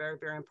that it's very,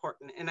 very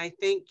important. And I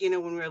think,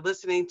 when we're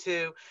listening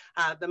to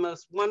the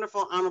most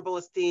wonderful, honorable,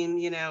 esteemed,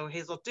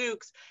 Hazel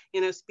Dukes,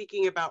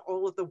 speaking about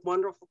all of the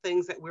wonderful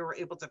things that we were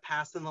able to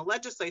pass in the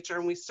legislature,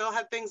 and we still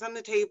have things on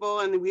the table,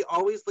 and we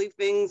always leave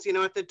things,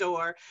 at the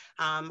door,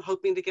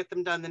 hoping to get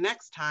them done the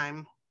next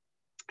time.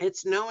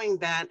 It's knowing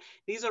that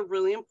these are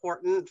really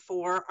important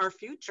for our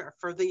future,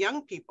 for the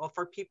young people,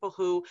 for people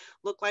who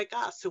look like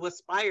us, who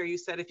aspire. You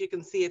said, if you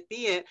can see it,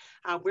 be it.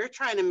 We're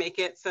trying to make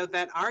it so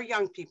that our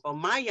young people,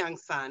 my young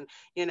son,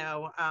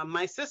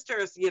 my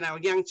sister's,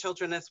 young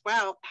children as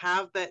well,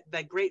 have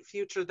the great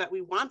future that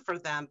we want for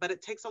them. But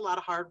it takes a lot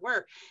of hard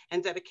work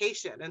and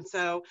dedication. And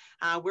so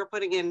we're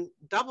putting in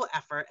double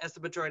effort, as the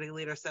majority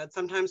leader said,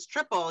 sometimes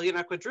triple,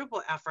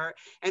 quadruple effort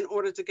in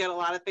order to get a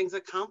lot of things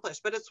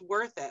accomplished. But it's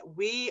worth it.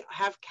 We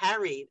have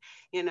carried,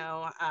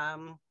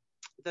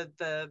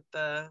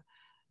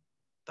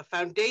 the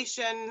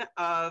foundation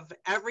of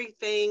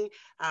everything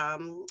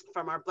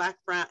from our Black,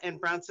 brown, and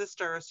brown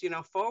sisters,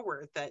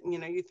 forward. That,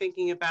 you're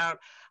thinking about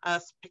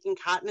us picking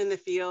cotton in the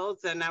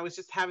fields. And I was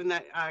just having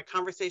that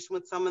conversation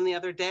with someone the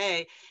other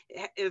day.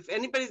 If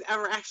anybody's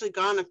ever actually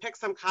gone and picked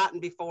some cotton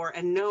before,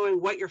 and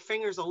knowing what your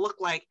fingers will look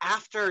like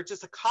after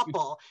just a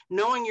couple,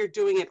 knowing you're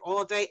doing it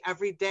all day,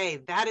 every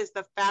day, that is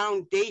the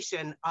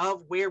foundation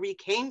of where we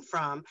came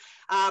from.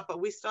 But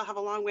we still have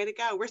a long way to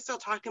go. We're still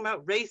talking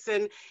about race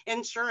and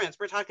insurance.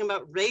 We're talking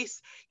about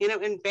race,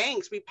 in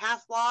banks. We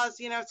passed laws,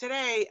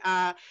 today,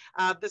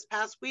 this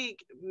past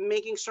week,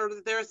 making sure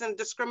that there isn't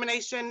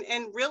discrimination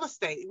in real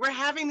estate. We're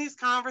having these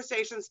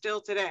conversations still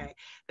today.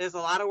 There's a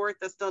lot of work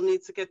that still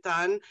needs to get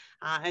done.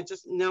 And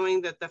just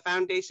knowing that the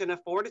foundation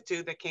of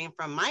fortitude that came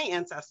from my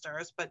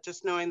ancestors, but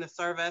just knowing the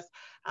service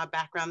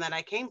background that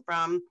I came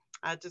from,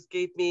 just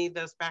gave me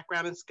those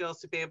background and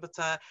skills to be able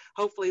to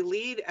hopefully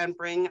lead and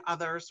bring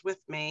others with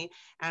me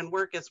and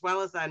work as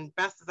well as and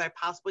best as I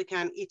possibly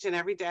can each and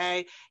every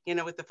day,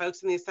 with the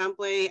folks in the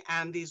Assembly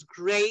and these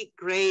great,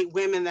 great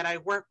women that I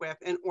work with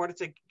in order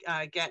to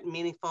get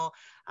meaningful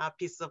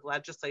pieces of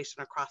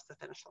legislation across the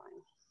finish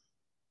line.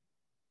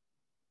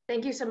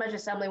 Thank you so much,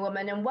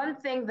 Assemblywoman. And one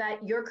thing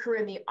that your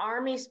career in the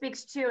Army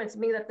speaks to, and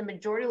something that the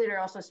majority leader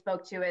also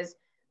spoke to, is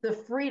the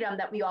freedom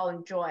that we all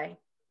enjoy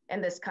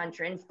in this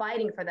country, and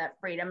fighting for that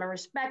freedom and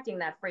respecting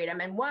that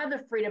freedom. And one of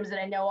the freedoms that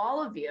I know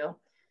all of you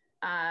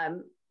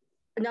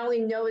not only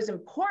know is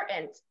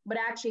important, but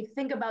actually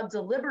think about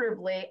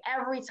deliberatively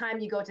every time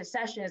you go to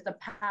session, is the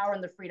power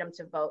and the freedom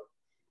to vote.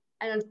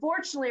 And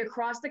unfortunately,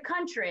 across the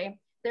country,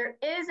 there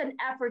is an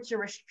effort to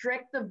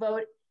restrict the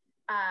vote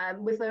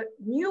with a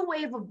new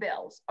wave of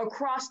bills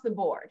across the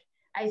board.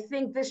 I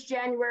think this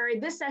January,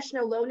 this session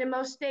alone in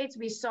most states,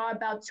 we saw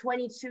about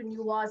 22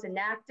 new laws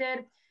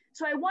enacted.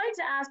 So I wanted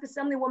to ask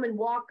Assemblywoman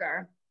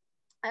Walker,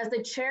 as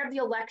the chair of the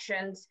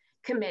Elections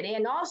Committee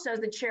and also as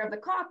the chair of the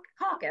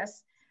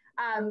caucus,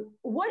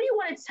 what do you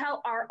want to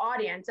tell our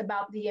audience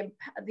about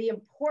the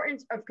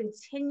importance of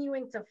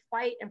continuing to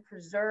fight and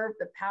preserve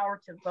the power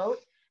to vote,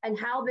 and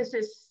how this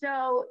is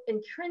so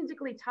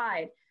intrinsically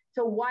tied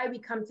to why we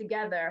come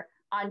together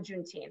on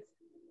Juneteenth?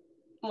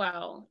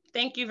 Well,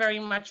 thank you very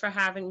much for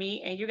having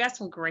me. And you got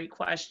some great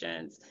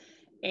questions.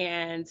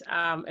 And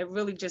it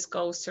really just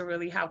goes to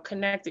really how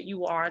connected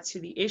you are to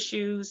the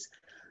issues,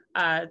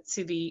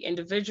 to the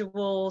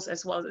individuals,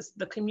 as well as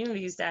the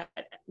communities that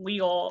we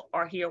all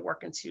are here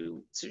working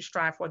to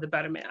strive for the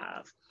betterment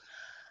of.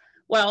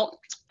 Well,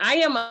 I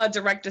am a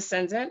direct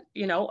descendant,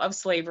 of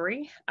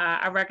slavery.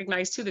 I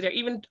recognize too that they're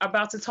even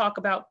about to talk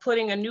about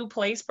putting a new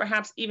place,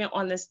 perhaps even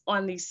on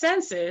the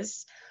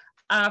census,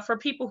 for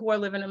people who are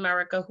living in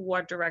America who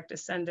are direct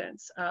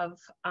descendants of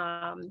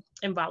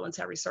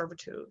involuntary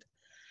servitude.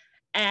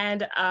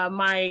 And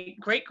my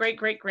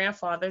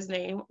great-great-great-grandfather's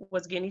name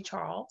was Guinea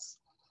Charles.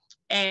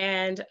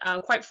 And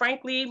quite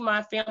frankly,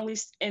 my family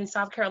in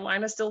South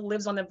Carolina still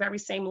lives on the very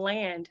same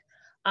land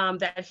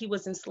that he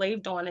was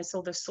enslaved on. And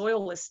so the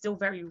soil is still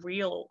very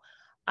real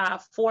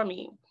for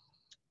me.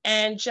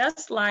 And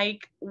just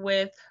like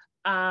with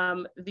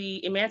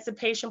the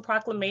Emancipation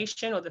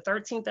Proclamation or the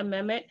 13th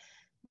Amendment,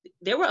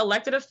 there were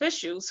elected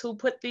officials who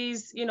put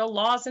these,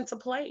 laws into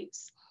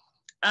place.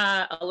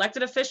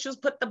 Elected officials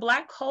put the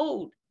Black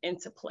Code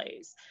into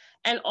place,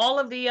 and all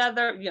of the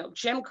other,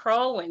 Jim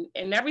Crow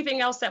and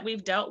everything else that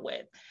we've dealt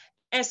with.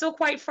 And so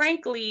quite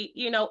frankly,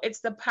 it's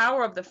the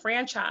power of the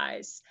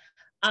franchise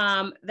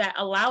that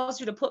allows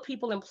you to put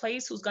people in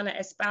place who's going to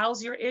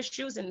espouse your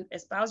issues and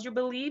espouse your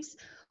beliefs,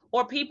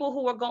 or people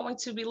who are going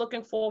to be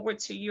looking forward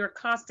to your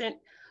constant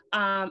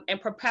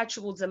and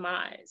perpetual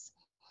demise.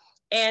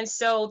 And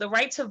so the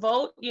right to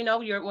vote,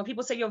 when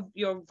people say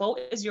your vote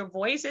is your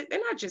voice, they're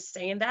not just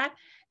saying that.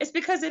 It's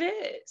because it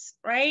is,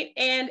 right?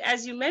 And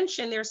as you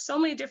mentioned, there's so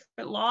many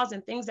different laws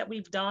and things that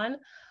we've done.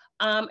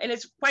 And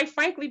it's quite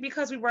frankly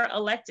because we were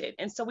elected.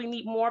 And so we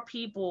need more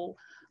people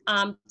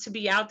to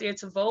be out there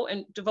to vote,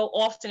 and to vote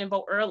often and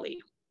vote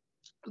early.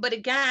 But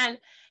again,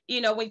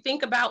 when we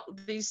think about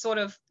these sort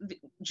of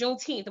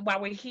Juneteenth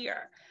while we're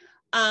here,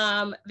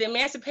 the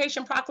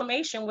Emancipation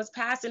Proclamation was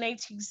passed in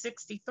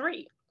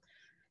 1863.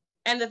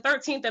 And the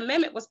 13th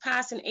Amendment was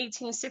passed in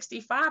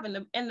 1865.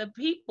 And the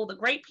people, the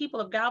great people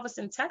of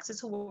Galveston, Texas,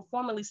 who were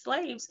formerly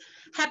slaves,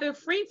 had been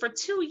free for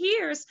 2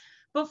 years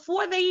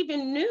before they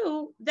even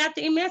knew that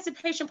the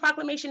Emancipation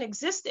Proclamation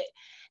existed.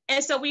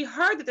 And so we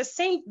heard that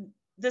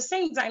the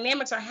same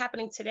dynamics are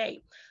happening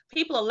today.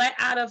 People are let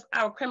out of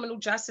our criminal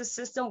justice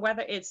system,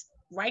 whether it's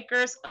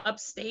Rikers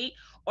upstate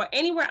or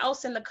anywhere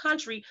else in the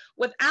country,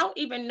 without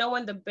even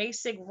knowing the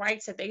basic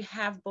rights that they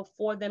have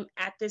before them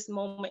at this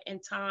moment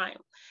in time.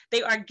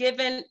 They are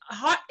given,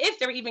 if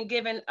they're even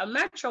given, a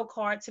Metro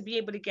card to be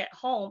able to get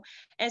home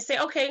and say,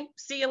 okay,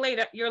 see you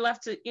later. You're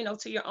left to,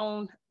 to your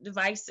own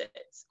devices.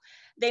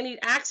 They need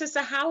access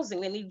to housing.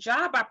 They need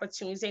job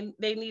opportunities.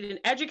 They need an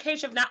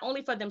education, not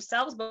only for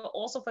themselves, but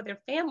also for their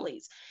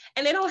families.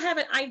 And they don't have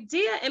an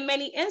idea in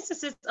many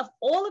instances of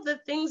all of the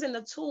things and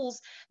the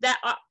tools that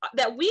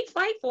we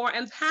fight for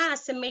and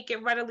pass to make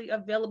it readily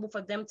available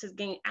for them to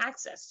gain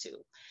access to.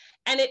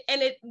 And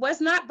it was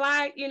not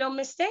by,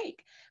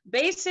 mistake.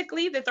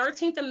 Basically, the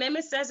 13th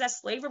Amendment says that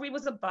slavery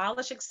was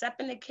abolished except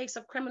in the case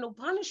of criminal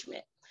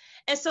punishment.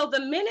 And so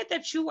the minute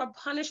that you are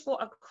punished for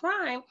a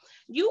crime,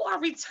 you are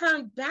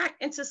returned back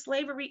into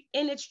slavery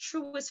in its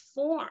truest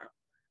form,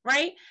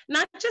 right?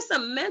 Not just a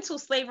mental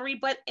slavery,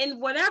 but in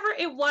whatever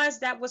it was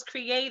that was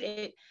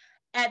created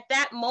at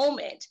that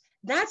moment.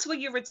 That's where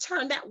you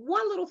return, that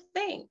one little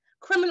thing,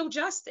 criminal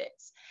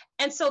justice.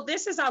 And so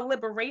this is our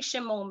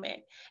liberation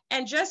moment.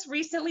 And just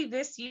recently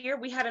this year,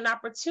 we had an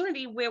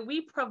opportunity where we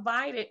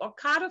provided or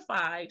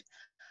codified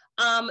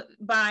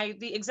by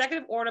the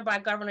executive order by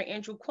Governor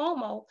Andrew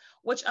Cuomo,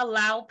 which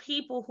allowed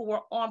people who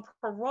were on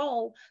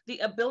parole the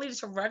ability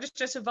to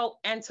register to vote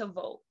and to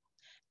vote.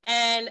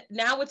 And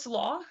now it's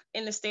law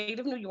in the state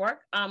of New York.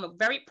 A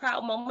very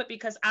proud moment,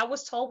 because I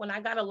was told when I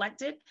got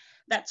elected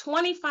that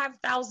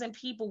 25,000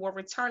 people were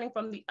returning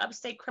from the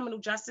upstate criminal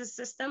justice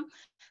system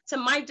to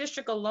my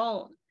district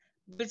alone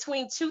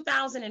between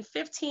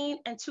 2015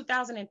 and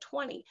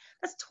 2020.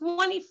 That's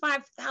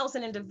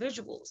 25,000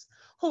 individuals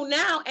who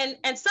now,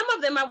 and some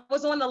of them, I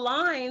was on the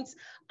lines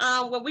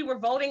when we were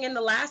voting in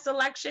the last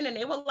election, and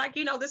they were like,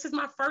 this is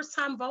my first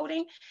time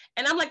voting.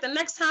 And I'm like, the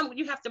next time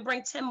you have to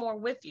bring 10 more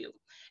with you.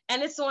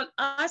 And it's on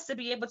us to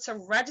be able to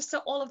register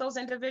all of those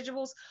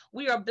individuals.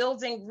 We are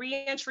building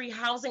reentry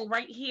housing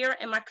right here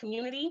in my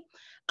community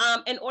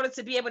in order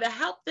to be able to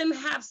help them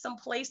have some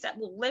place that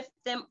will lift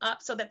them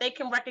up so that they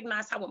can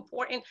recognize how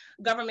important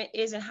government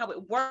is and how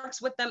it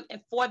works with them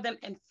and for them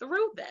and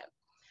through them.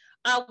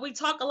 We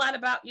talk a lot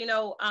about,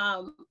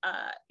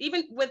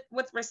 even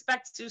with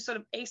respect to sort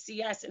of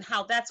ACS and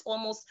how that's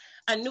almost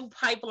a new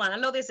pipeline. I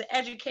know there's an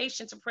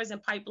education to prison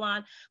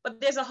pipeline,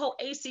 but there's a whole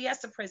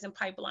ACS to prison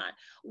pipeline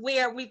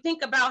where we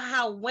think about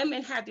how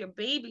women had their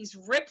babies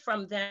ripped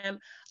from them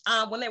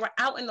when they were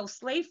out in those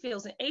slave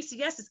fields, and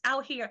ACS is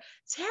out here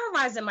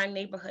terrorizing my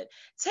neighborhood,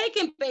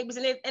 taking babies,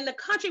 and the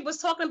country was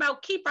talking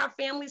about keep our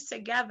families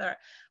together,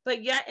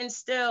 but yet and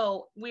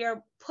still we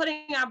are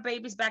putting our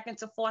babies back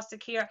into foster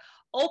care,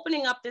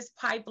 opening up this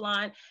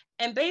pipeline.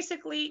 And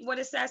basically what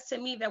it says to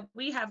me that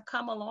we have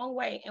come a long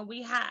way, and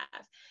we have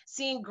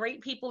seen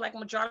great people like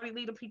Majority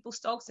Leader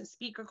Peoples-Stokes and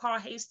Speaker Carl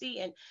Hastie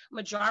and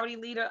Majority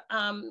Leader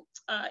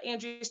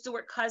Andrea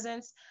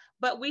Stewart-Cousins,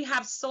 but we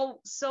have so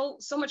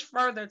much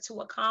further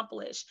to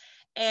accomplish.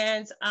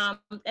 And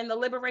the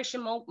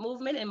liberation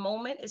movement and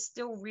moment is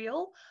still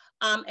real.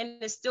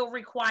 And it still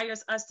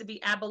requires us to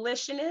be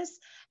abolitionists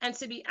and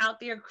to be out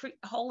there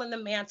holding the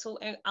mantle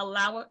and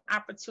allowing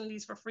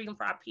opportunities for freedom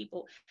for our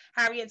people.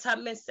 Harriet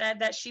Tubman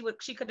said that she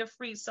could have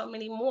freed so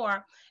many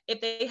more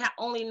if they had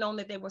only known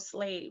that they were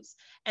slaves.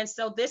 And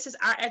so this is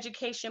our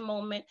education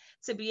moment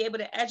to be able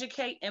to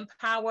educate,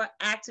 empower,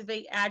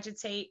 activate,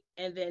 agitate,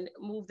 and then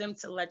move them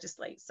to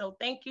legislate. So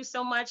thank you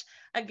so much.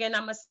 Again,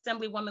 I'm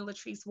Assemblywoman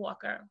Latrice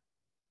Walker.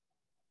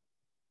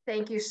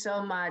 Thank you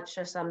so much,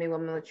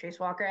 Assemblywoman Latrice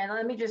Walker. And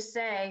let me just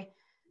say,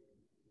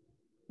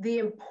 the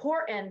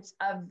importance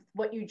of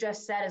what you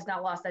just said is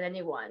not lost on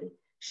anyone.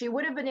 She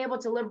would have been able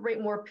to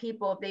liberate more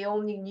people if they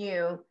only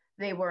knew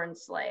they were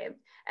enslaved.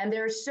 And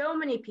there are so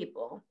many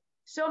people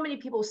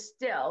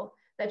still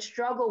that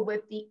struggle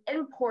with the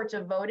imports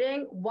of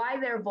voting, why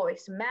their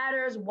voice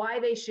matters, why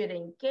they should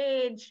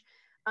engage.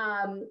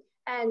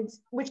 And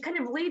which kind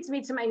of leads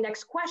me to my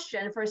next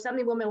question for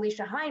Assemblywoman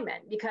Alicia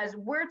Hyman, because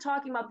we're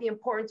talking about the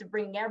importance of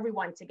bringing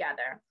everyone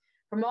together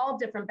from all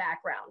different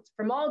backgrounds,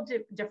 from all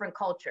different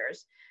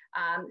cultures,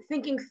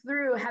 thinking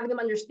through having them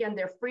understand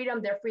their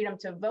freedom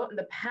to vote, and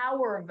the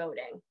power of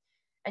voting.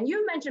 And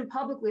you mentioned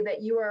publicly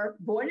that you were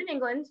born in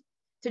England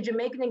to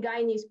Jamaican and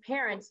Guyanese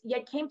parents,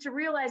 yet came to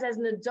realize as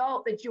an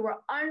adult that you were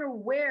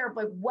unaware of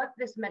like what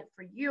this meant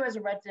for you as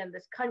a resident of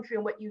this country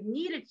and what you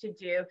needed to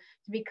do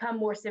to become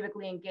more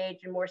civically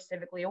engaged and more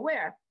civically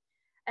aware.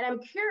 And I'm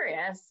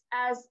curious,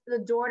 as the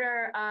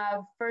daughter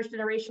of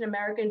first-generation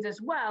Americans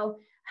as well,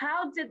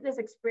 how did this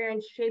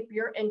experience shape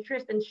your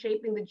interest in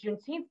shaping the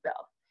Juneteenth bill?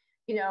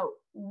 You know,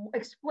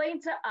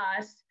 explain to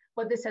us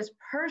what this has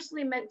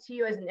personally meant to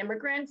you as an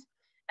immigrant,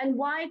 and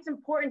why it's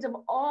important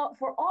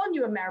for all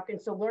new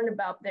Americans to learn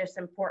about this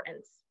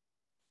importance.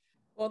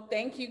 Well,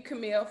 thank you,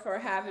 Camille, for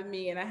having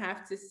me. And I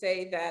have to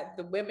say that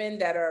the women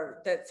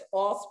that's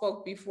all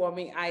spoke before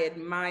me, I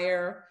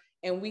admire,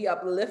 and we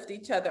uplift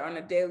each other on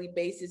a daily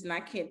basis. And I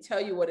can't tell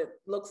you what it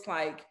looks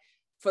like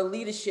for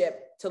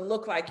leadership to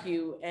look like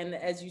you. And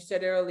as you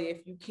said earlier,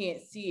 if you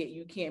can't see it,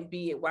 you can't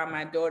be it, while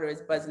my daughter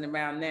is buzzing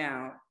around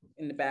now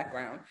in the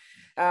background.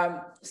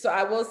 So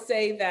I will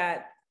say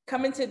that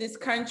coming to this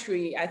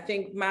country, I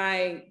think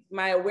my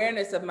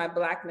awareness of my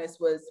Blackness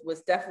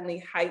was definitely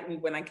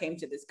heightened when I came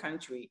to this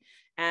country.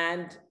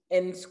 And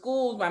in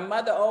school, my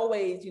mother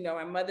always,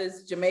 my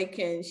mother's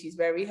Jamaican, she's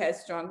very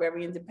headstrong,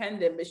 very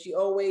independent, but she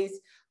always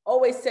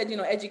said,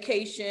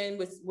 education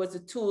was a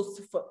tool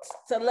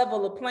to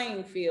level the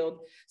playing field.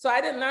 So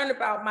I didn't learn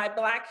about my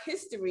Black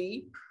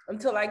history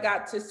until I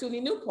got to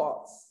SUNY New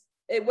Paltz.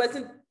 It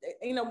wasn't,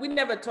 we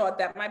never taught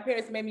that. My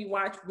parents made me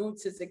watch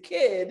Roots as a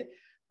kid.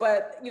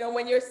 But,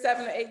 when you're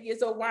 7 or 8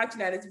 years old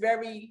watching that, it's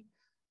very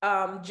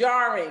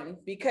jarring,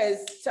 because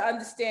to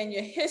understand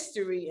your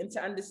history and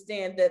to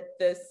understand that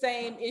the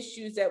same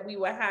issues that we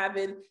were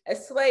having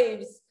as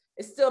slaves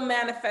is still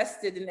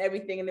manifested in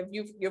everything. And if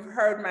you've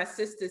heard my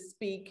sisters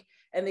speak,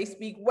 and they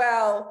speak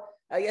well,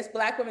 yes,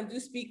 Black women do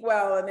speak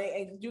well, and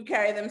they do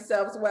carry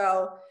themselves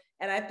well.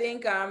 And I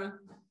think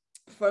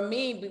for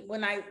me,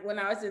 when I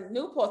was in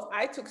New Paltz,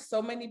 I took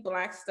so many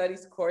Black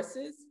studies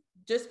courses,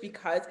 just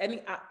because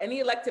any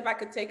elective I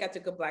could take, I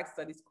took a Black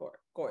studies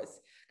course,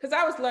 because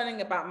I was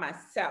learning about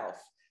myself.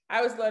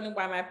 I was learning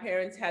why my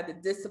parents had the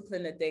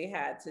discipline that they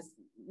had.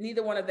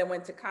 Neither one of them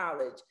went to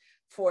college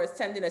for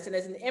sending us. And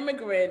as an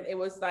immigrant, it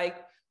was like,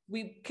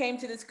 we came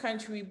to this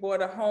country, we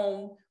bought a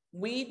home.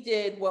 We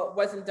did what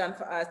wasn't done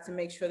for us to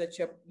make sure that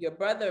your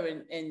brother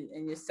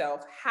and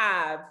yourself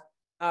have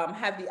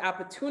the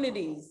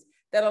opportunities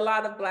that a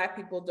lot of Black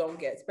people don't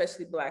get,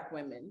 especially Black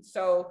women.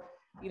 So,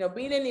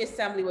 being in the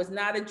assembly was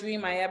not a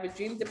dream I ever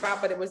dreamed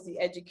about, but it was the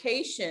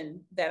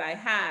education that I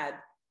had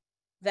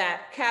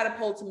that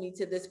catapulted me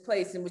to this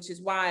place, and which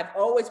is why I've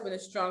always been a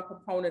strong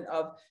proponent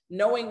of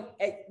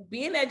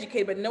being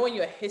educated, but knowing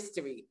your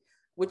history,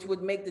 which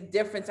would make the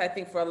difference, I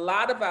think, for a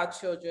lot of our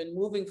children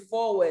moving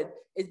forward,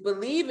 is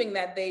believing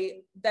that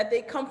they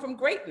come from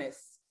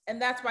greatness. And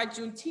that's why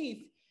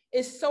Juneteenth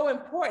is so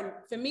important.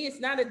 For me, it's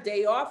not a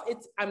day off.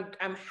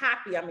 I'm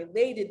happy, I'm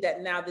elated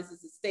that now this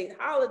is a state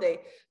holiday,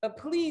 but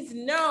please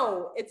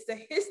know it's the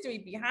history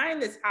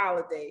behind this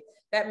holiday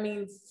that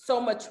means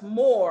so much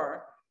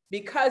more,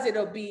 because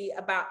it'll be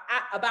about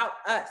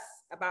us,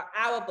 about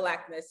our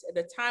Blackness at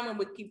a time when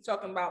we keep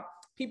talking about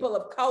people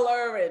of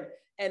color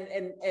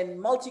and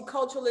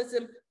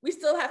multiculturalism. We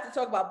still have to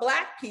talk about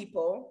Black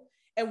people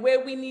and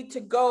where we need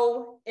to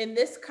go in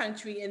this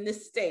country, in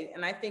this state.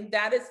 And I think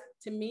that is,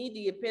 to me,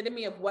 the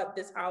epitome of what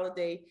this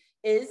holiday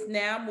is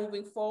now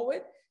moving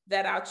forward,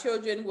 that our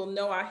children will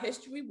know our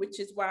history, which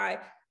is why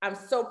I'm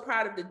so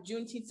proud of the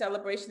Juneteenth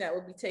celebration that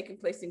will be taking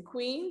place in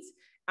Queens.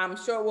 I'm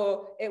sure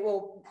we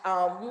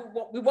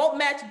won't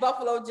match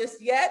Buffalo just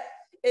yet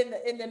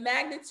in the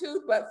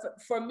magnitude, but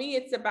for me,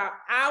 it's about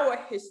our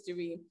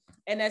history.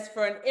 And as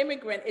for an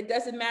immigrant, it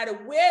doesn't matter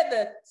where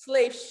the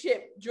slave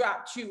ship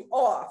dropped you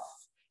off,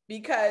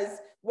 because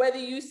whether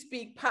you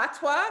speak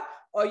patois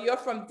or you're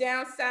from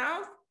down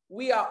south,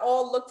 we are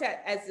all looked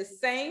at as the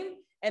same.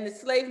 And the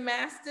slave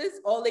masters,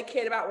 all they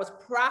cared about was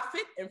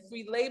profit and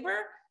free labor.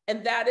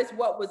 And that is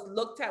what was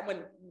looked at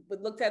when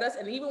looked at us.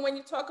 And even when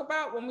we're talking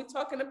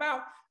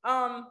about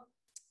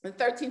the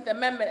 13th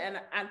Amendment, and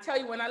I tell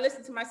you, when I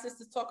listen to my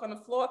sisters talk on the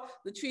floor,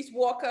 Latrice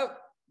Walker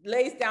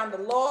lays down the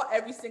law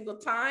every single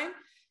time.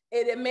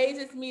 It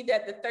amazes me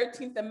that the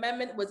 13th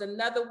Amendment was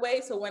another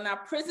way. So when our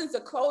prisons are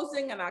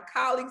closing and our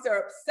colleagues are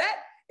upset,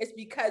 it's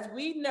because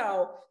we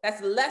know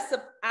that's less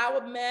of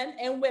our men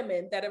and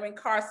women that are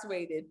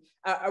incarcerated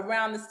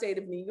around the state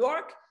of New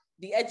York.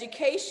 The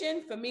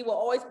education for me will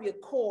always be a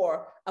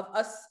core of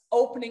us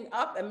opening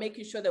up and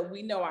making sure that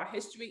we know our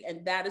history.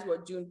 And that is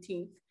what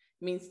Juneteenth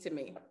means to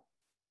me.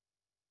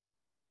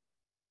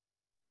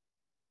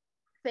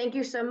 Thank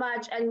you so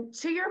much. And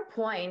to your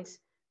point,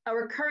 a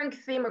recurring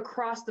theme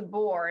across the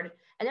board,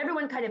 and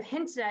everyone kind of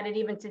hinted at it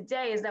even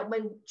today, is that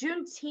when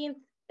Juneteenth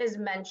is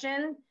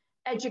mentioned,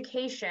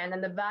 education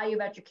and the value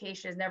of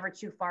education is never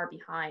too far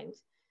behind.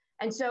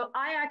 And so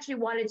I actually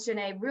wanted to, and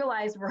I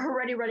realized we're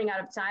already running out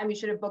of time. We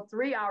should have booked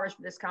 3 hours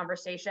for this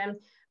conversation.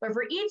 But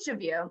for each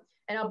of you,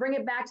 and I'll bring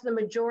it back to the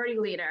majority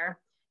leader,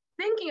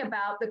 thinking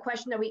about the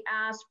question that we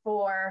asked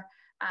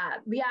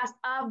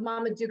of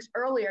Mama Dukes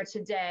earlier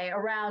today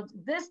around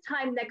this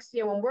time next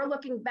year, when we're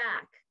looking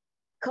back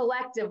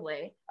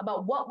collectively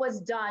about what was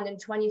done in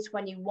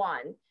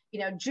 2021. You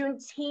know,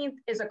 Juneteenth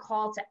is a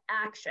call to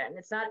action.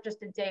 It's not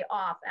just a day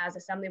off, as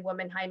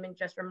Assemblywoman Hyman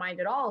just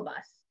reminded all of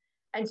us.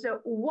 And so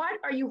what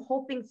are you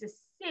hoping to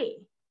see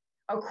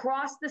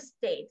across the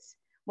states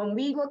when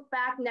we look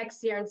back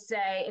next year and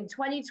say, in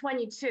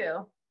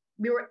 2022,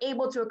 we were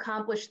able to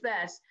accomplish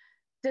this,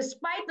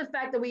 despite the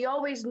fact that we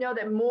always know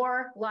that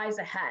more lies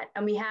ahead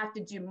and we have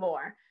to do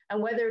more. And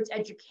whether it's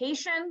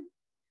education,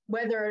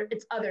 whether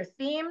it's other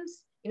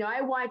themes, you know,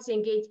 I want to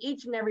engage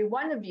each and every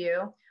one of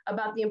you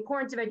about the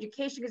importance of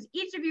education, because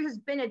each of you has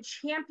been a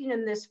champion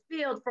in this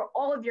field for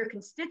all of your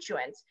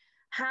constituents.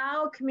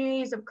 How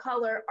communities of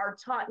color are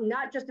taught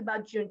not just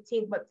about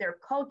Juneteenth, but their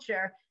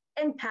culture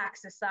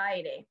impacts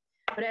society.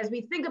 But as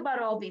we think about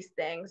all these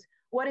things,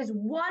 what is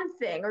one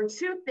thing or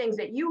two things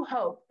that you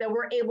hope that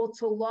we're able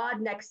to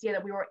laud next year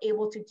that we were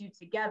able to do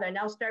together? And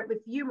I'll start with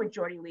you,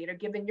 Majority Leader,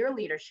 given your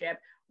leadership.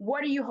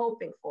 What are you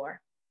hoping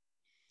for?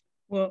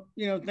 Well,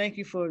 you know, thank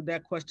you for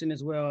that question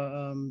as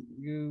well.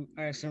 You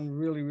asked some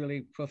really,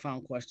 really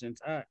profound questions.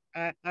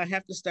 I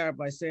have to start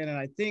by saying that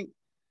I think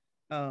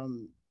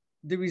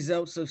the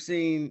results of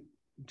seeing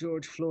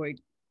George Floyd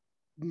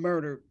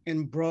murdered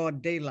in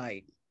broad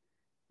daylight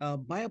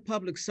by a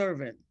public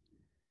servant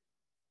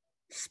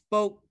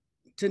spoke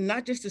to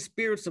not just the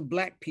spirits of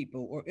Black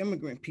people or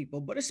immigrant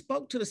people, but it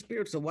spoke to the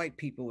spirits of white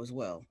people as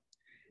well.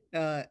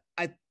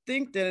 I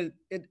think that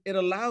it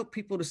allowed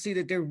people to see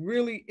that there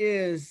really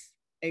is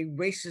a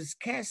racist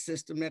caste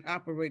system that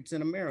operates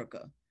in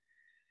America.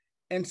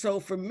 And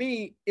so for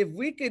me, if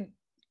we could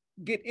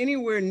get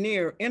anywhere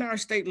near in our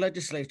state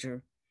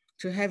legislature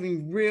to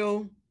having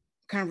real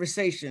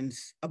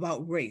conversations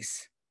about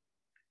race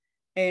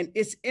and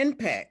its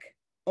impact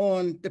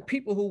on the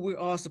people who we're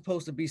all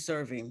supposed to be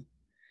serving,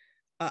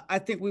 I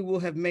think we will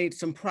have made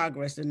some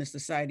progress in this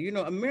society. You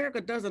know,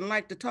 America doesn't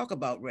like to talk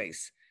about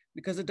race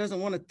because it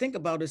doesn't want to think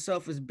about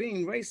itself as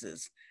being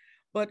racist.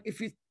 But if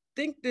you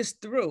think this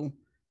through,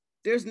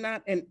 there's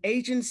not an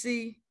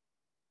agency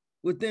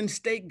within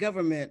state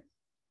government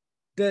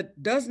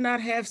that does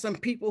not have some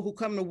people who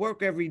come to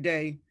work every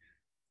day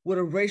with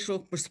a racial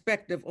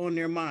perspective on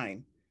their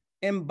mind.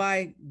 And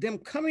by them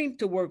coming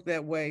to work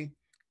that way,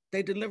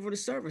 they deliver the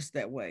service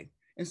that way.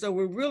 And so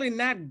we're really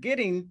not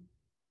getting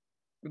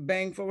the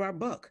bang for our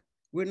buck.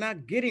 We're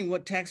not getting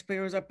what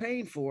taxpayers are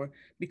paying for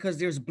because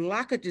there's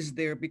blockages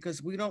there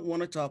because we don't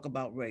want to talk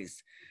about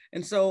race.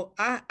 And so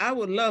I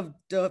would love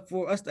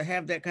for us to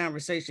have that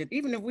conversation,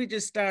 even if we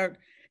just start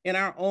in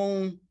our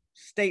own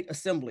state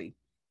assembly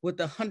with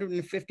the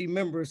 150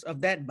 members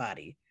of that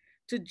body,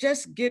 to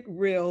just get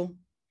real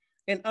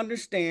and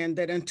understand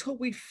that until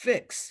we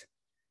fix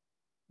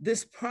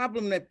this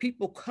problem that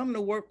people come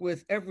to work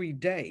with every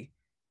day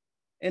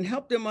and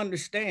help them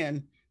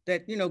understand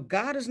that, you know,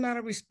 God is not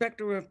a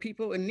respecter of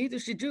people and neither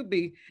should you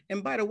be.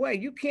 And by the way,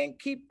 you can't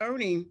keep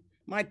earning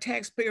my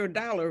taxpayer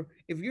dollar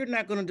if you're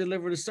not going to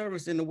deliver the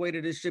service in the way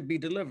that it should be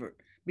delivered,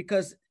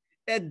 because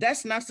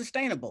that's not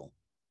sustainable.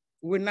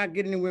 We're not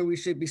getting where we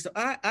should be. So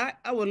I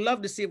would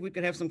love to see if we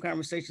could have some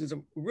conversations,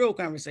 real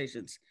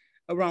conversations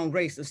around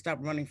race and stop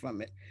running from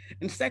it.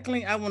 And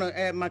secondly, I want to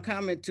add my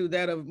comment to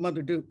that of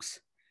Mother Dukes.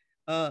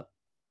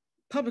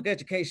 Public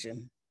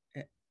education,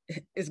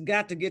 it's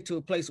got to get to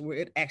a place where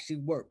it actually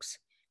works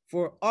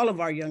for all of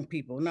our young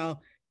people.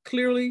 Now,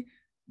 clearly,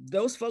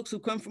 those folks who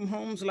come from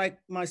homes like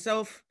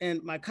myself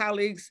and my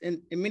colleagues and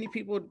many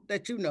people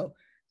that you know,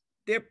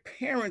 their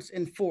parents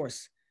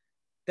enforce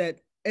that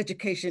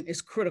education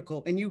is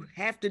critical and you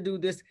have to do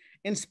this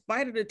in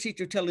spite of the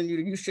teacher telling you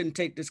that you shouldn't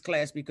take this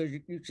class because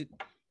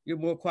you're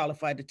more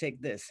qualified to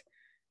take this.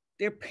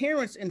 Their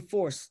parents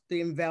enforce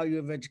the value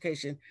of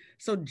education.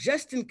 So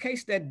just in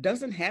case that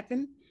doesn't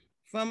happen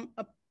from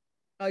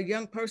a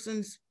young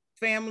person's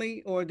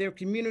family or their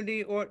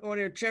community or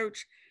their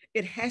church,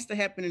 it has to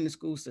happen in the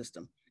school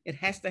system. It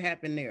has to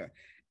happen there.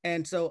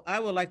 And so I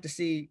would like to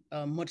see,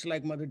 much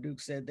like Mother Duke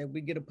said, that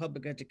we get a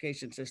public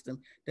education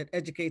system that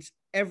educates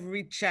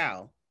every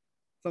child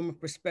from a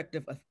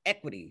perspective of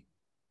equity.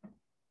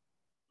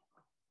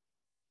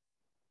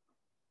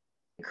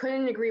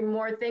 Couldn't agree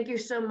more. Thank you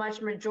so much,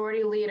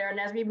 Majority Leader. And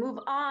as we move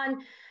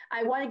on,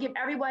 I want to give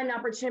everyone an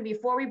opportunity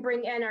before we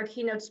bring in our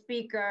keynote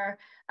speaker,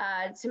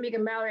 Tamika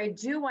and Mallory. I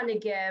do want to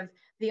give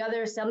the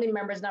other Assembly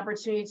members an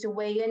opportunity to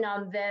weigh in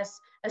on this.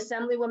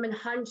 Assemblywoman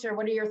Hunter,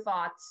 what are your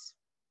thoughts?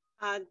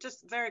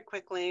 Just very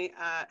quickly,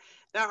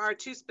 there are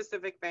two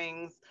specific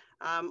things.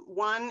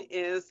 One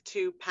is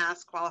to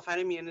pass qualified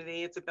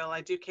immunity. It's a bill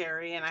I do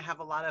carry, and I have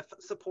a lot of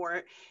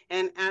support.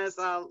 And as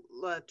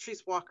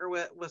Latrice Walker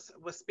was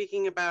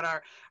speaking about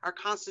our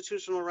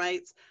constitutional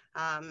rights,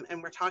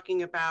 and we're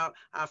talking about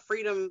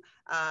freedom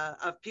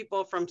of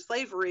people from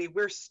slavery,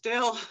 we're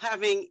still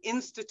having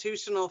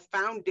institutional,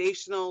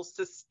 foundational,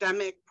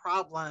 systemic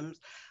problems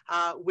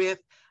with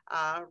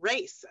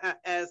race,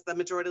 as the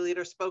majority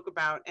leader spoke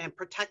about, and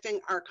protecting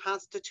our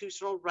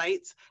constitutional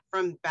rights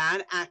from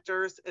bad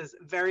actors is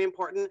very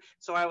important.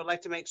 So I would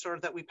like to make sure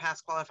that we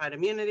pass qualified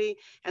immunity.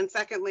 And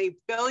secondly,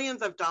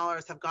 billions of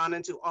dollars have gone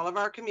into all of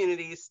our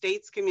communities,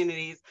 states,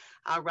 communities,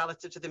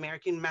 relative to the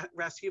American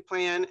Rescue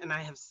Plan. And I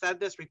have said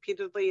this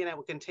repeatedly, and I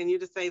will continue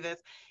to say this.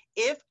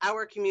 If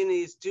our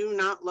communities do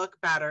not look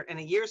better in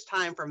a year's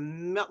time for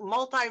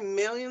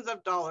multi-millions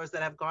of dollars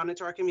that have gone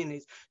into our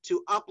communities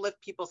to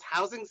uplift people's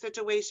housing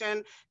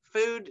situation,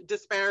 food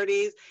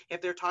disparities,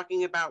 if they're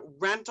talking about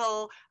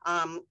rental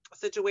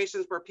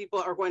situations where people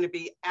are going to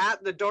be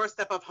at the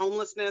doorstep of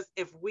homelessness,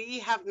 if we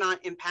have not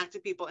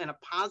impacted people in a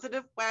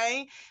positive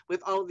way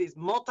with all of these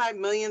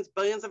multi-millions,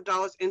 billions of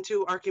dollars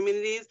into our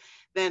communities,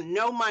 then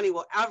no money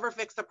will ever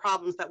fix the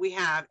problems that we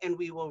have. And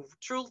we will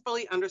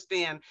truthfully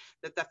understand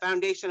that the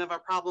foundation of our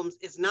problems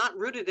is not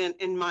rooted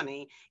in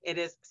money. It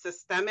is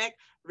systemic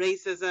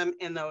racism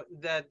and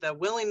the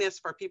willingness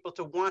for people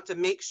to want to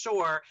make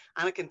sure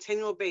on a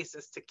continual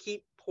basis to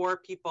keep poor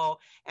people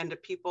and the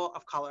people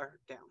of color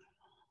down.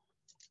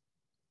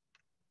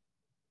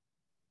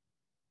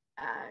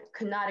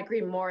 Could not agree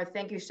more.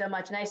 Thank you so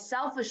much. And I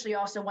selfishly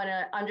also want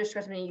to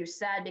underscore something you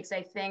said, because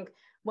I think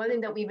one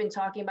thing that we've been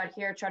talking about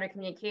here at Charter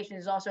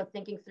Communications is also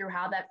thinking through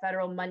how that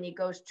federal money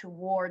goes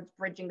towards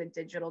bridging the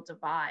digital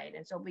divide.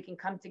 And so if we can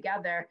come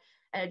together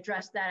and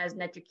address that as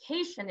an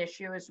education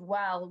issue as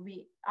well,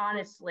 we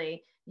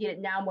honestly need it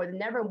now more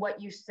than ever.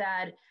 What you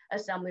said,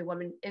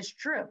 Assemblywoman, is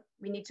true.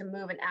 We need to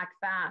move and act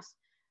fast.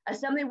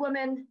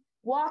 Assemblywoman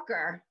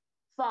Walker,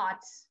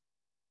 thoughts?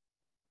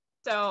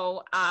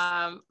 So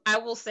I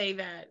will say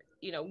that,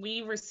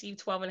 we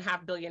received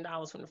 $12.5 billion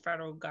from the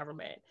federal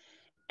government.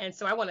 And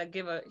so I want to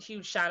give a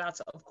huge shout out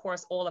to, of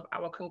course, all of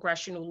our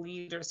congressional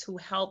leaders who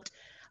helped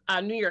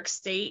New York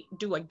State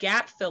do a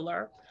gap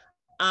filler,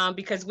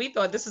 because we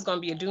thought this was going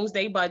to be a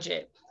doomsday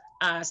budget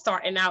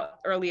starting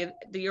out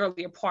the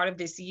earlier part of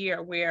this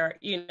year, where,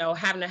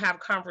 having to have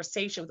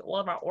conversation with all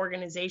of our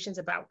organizations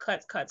about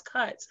cuts.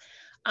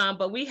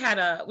 But we had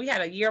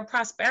a year of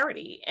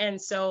prosperity.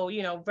 And so,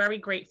 very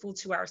grateful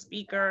to our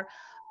speaker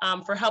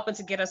for helping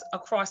to get us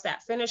across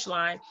that finish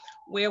line,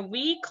 where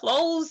we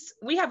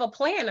have a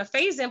plan, a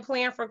phase-in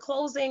plan for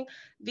closing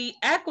the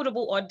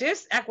equitable or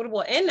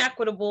disequitable,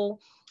 inequitable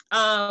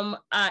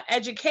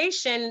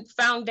education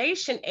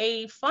foundation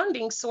aid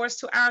funding source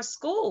to our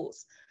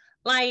schools.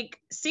 Like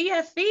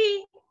CFE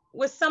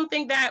was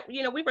something that,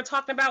 we were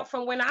talking about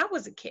from when I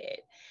was a kid.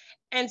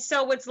 And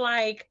so it's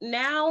like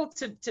now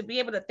to be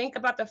able to think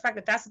about the fact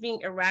that that's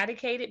being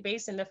eradicated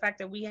based on the fact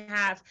that we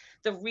have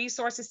the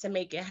resources to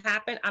make it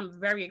happen, I'm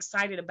very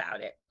excited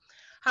about it.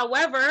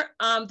 However,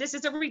 this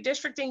is a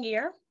redistricting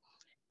year,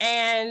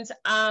 and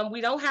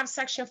we don't have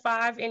Section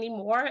 5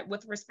 anymore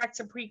with respect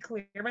to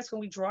pre-clearance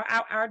when we draw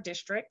out our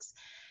districts.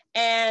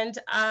 And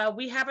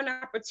we have an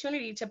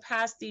opportunity to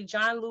pass the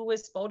John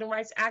Lewis Voting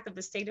Rights Act of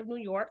the state of New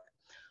York,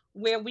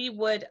 where we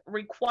would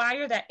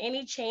require that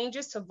any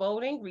changes to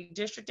voting,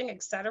 redistricting,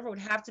 et cetera, would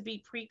have to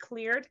be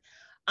pre-cleared.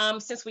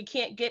 Since we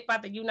can't get by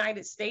the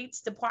United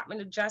States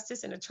Department of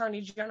Justice and Attorney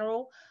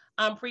General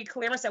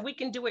pre-clearance, that we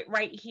can do it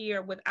right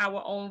here with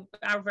our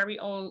very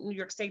own New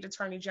York State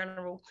Attorney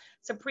General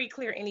to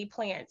pre-clear any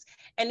plans.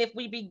 And if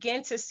we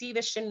begin to see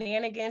the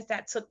shenanigans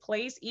that took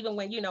place, even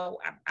when,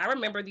 I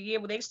remember the year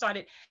where they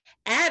started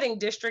adding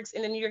districts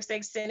in the New York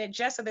State Senate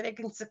just so that they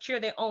can secure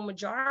their own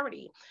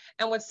majority.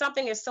 And when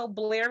something is so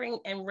blaring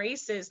and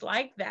racist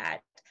like that,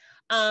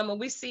 when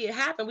we see it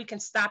happen, we can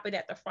stop it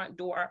at the front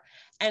door.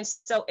 And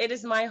so it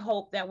is my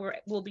hope that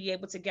we'll be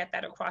able to get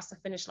that across the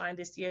finish line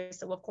this year.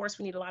 So of course,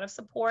 we need a lot of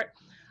support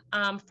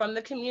from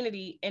the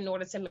community in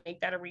order to make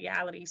that a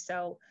reality.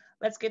 So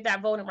let's get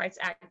that Voting Rights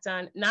Act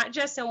done, not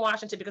just in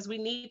Washington, because we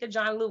need the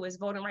John Lewis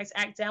Voting Rights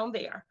Act down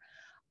there.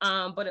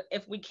 But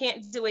if we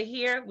can't do it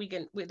here,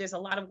 there's a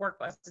lot of work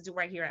for us to do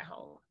right here at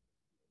home.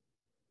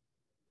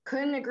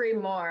 Couldn't agree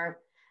more.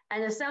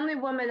 And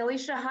Assemblywoman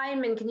Alicia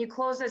Hyman, can you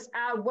close us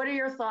out? What are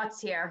your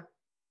thoughts here?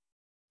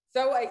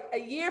 So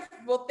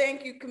well,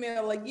 thank you,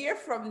 Camille. A year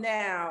from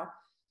now,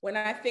 when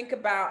I think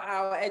about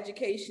our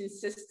education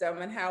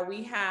system and how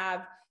we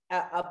have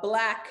a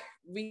Black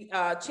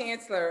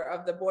chancellor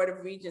of the Board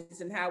of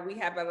Regents, and how we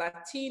have a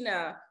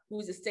Latina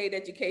who's a state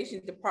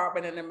education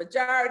department and a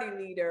majority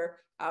leader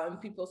in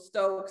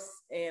Peoples-Stokes,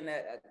 and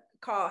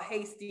Carl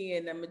Hasty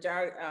and the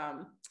majority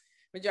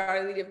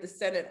Majority Leader of the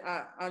Senate,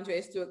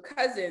 Andrea Stewart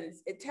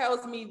Cousins, it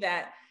tells me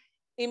that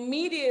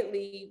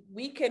immediately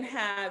we can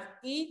have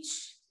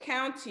each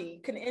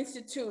county can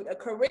institute a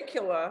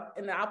curricula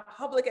in our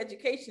public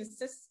education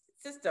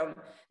system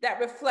that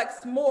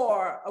reflects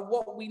more of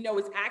what we know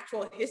is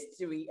actual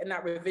history and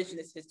not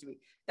revisionist history.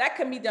 That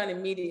can be done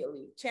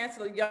immediately.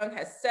 Chancellor Young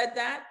has said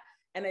that,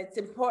 and it's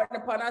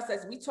important upon us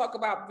as we talk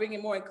about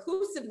bringing more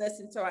inclusiveness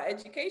into our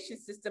education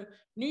system.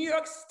 New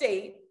York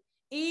State,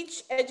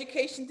 each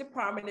education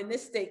department in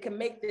this state can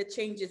make the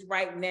changes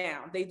right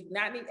now. They do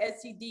not need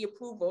SED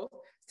approval,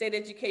 State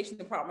Education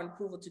Department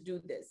approval to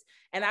do this.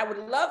 And I would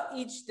love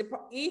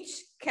each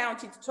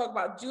county to talk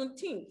about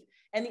Juneteenth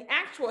and the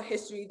actual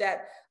history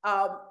that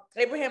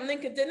Abraham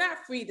Lincoln did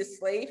not free the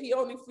slave. He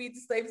only freed the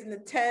slaves in the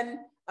 10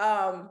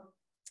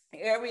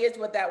 areas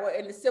that were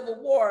in the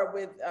Civil War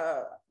with,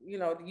 you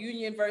know, the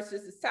Union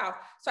versus the South.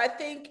 So I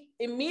think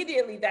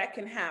immediately that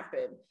can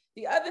happen.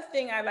 The other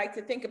thing I like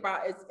to think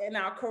about is in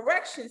our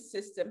correction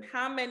system,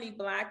 how many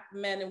Black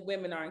men and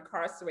women are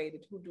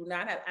incarcerated who do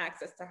not have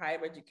access to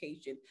higher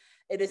education.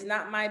 It is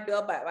not my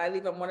bill, but I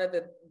believe I'm one of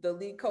the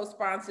lead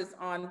co-sponsors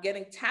on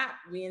getting TAP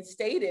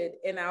reinstated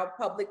in our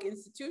public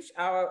institution,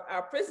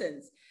 our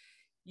prisons.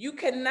 You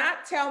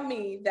cannot tell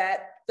me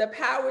that the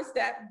powers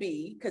that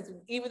be, because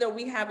even though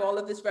we have all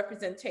of this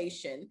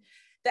representation,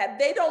 that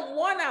they don't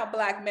want our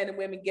Black men and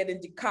women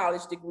getting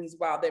college degrees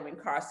while they're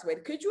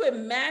incarcerated. Could you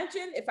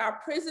imagine if our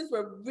prisons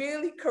were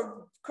really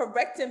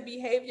correcting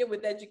behavior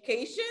with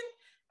education?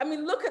 I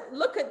mean, look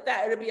at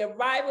that. It'll be a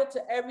rival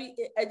to every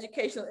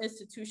educational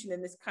institution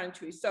in this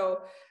country. So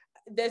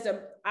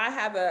I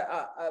have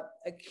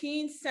a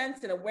keen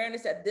sense and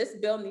awareness that this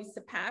bill needs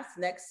to pass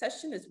next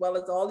session, as well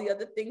as all the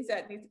other things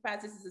that need to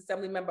pass. This is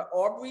Assemblymember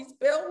Aubrey's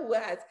bill, who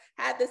has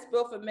had this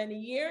bill for many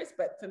years.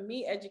 But for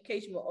me,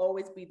 education will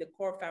always be the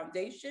core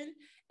foundation.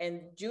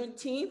 And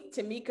Juneteenth,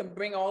 to me, can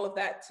bring all of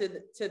that to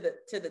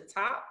the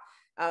top.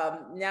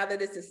 Now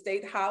that it's a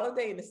state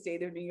holiday in the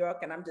state of New York,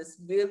 and I'm just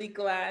really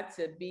glad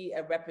to be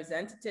a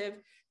representative,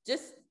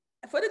 just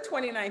for the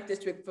 29th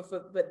district,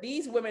 but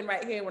these women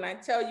right here, when I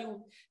tell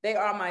you they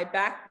are my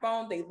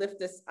backbone, they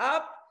lift us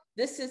up.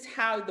 This is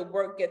how the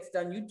work gets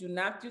done. You do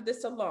not do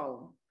this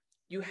alone.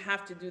 You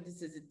have to do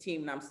this as a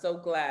team. And I'm so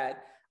glad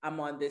I'm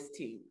on this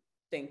team.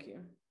 Thank you.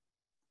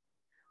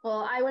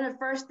 Well, I want to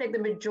first thank the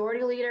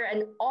Majority Leader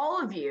and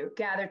all of you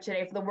gathered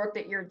today for the work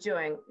that you're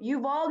doing.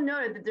 You've all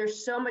noted that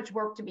there's so much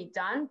work to be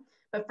done,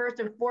 but first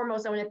and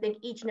foremost, I want to thank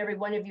each and every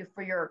one of you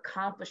for your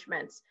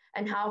accomplishments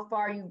and how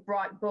far you've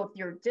brought both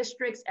your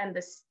districts and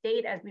the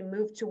state as we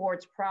move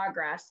towards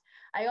progress.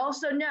 I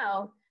also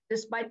know,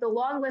 despite the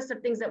long list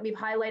of things that we've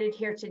highlighted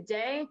here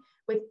today,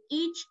 with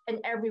each and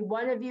every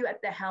one of you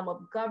at the helm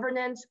of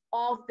governance,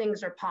 all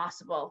things are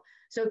possible.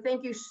 So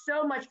thank you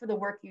so much for the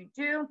work you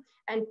do.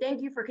 And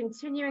thank you for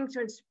continuing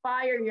to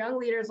inspire young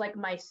leaders like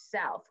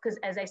myself. Because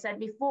as I said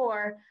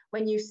before,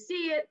 when you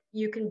see it,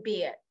 you can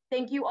be it.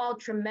 Thank you all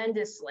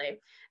tremendously.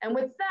 And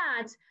with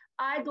that,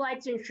 I'd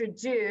like to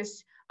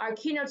introduce our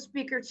keynote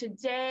speaker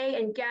today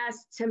and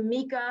guest,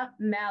 Tamika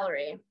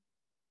Mallory.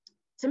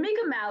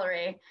 Tamika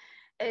Mallory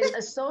is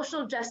a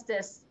social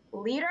justice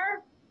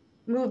leader,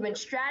 movement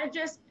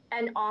strategist,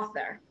 and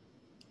author.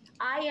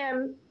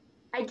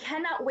 I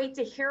cannot wait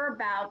to hear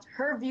about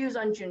her views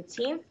on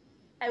Juneteenth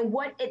and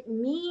what it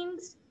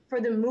means for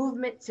the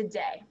movement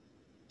today.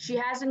 She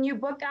has a new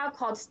book out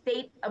called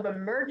State of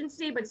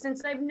Emergency, but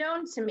since I've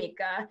known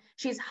Tamika,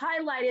 she's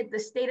highlighted the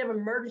state of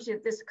emergency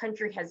that this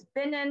country has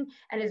been in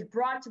and has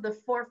brought to the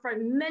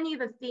forefront many of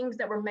the themes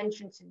that were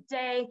mentioned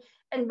today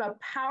in a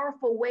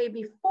powerful way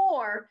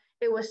before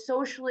it was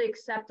socially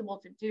acceptable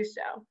to do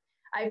so.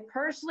 I've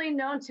personally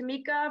known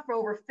Tamika for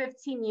over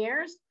 15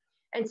 years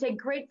and take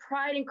great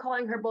pride in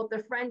calling her both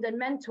a friend and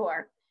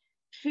mentor.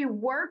 She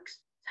works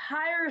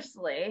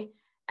tirelessly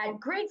at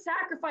great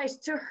sacrifice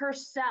to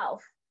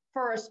herself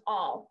for us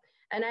all.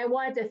 And I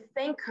wanted to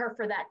thank her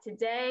for that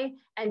today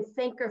and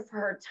thank her for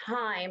her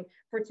time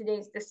for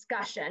today's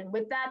discussion.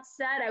 With that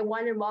said, I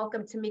want to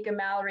welcome Tamika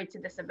Mallory to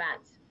this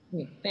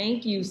event.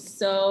 Thank you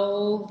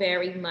so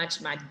very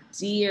much, my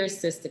dear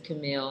sister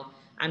Camille.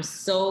 I'm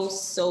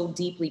so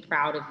deeply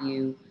proud of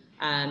you.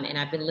 And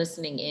I've been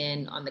listening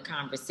in on the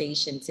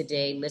conversation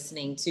today,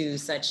 listening to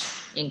such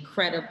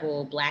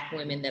incredible Black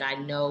women that I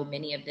know.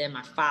 Many of them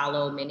I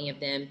follow, many of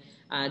them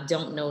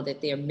don't know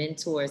that they're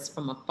mentors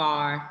from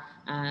afar.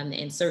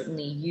 And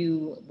certainly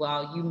you,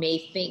 while you may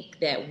think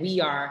that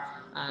we are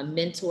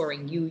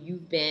mentoring you,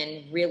 you've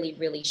been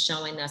really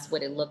showing us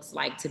what it looks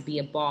like to be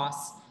a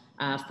boss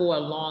for a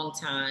long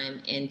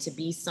time, and to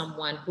be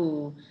someone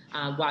who,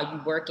 while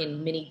you work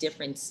in many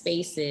different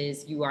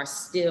spaces, you are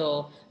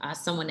still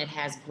someone that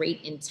has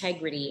great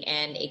integrity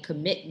and a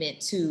commitment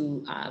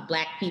to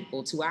Black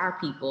people, to our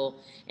people.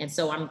 And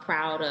so I'm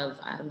proud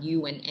of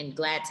you and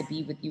glad to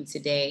be with you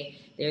today.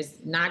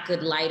 There's not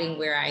good lighting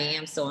where I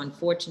am, so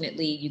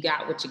unfortunately you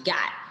got what you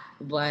got,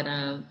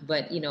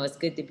 but you know, it's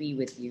good to be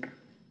with you.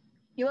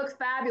 You look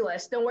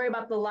fabulous. Don't worry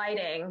about the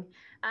lighting.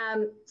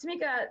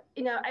 Tamika,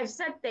 I've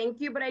said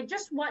thank you, but I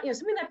just want,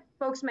 something that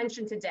folks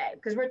mentioned today,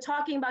 because we're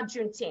talking about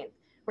Juneteenth.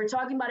 We're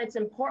talking about its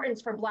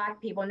importance for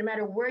Black people, no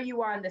matter where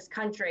you are in this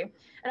country.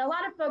 And a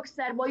lot of folks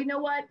said, well, you know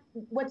what?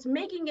 What's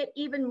making it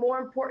even more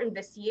important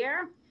this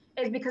year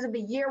is because of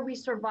the year we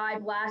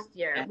survived last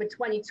year with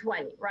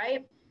 2020,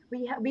 right?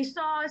 We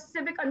saw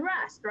civic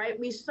unrest, right?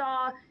 We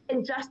saw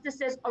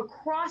injustices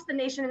across the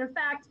nation. And in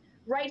fact,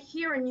 right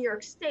here in New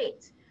York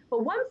State.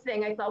 But one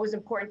thing I thought was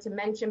important to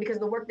mention, because of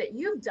the work that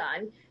you've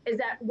done, is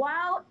that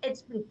while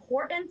it's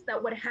important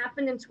that what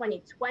happened in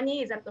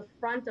 2020 is at the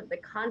front of the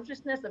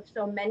consciousness of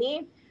so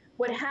many,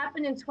 what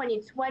happened in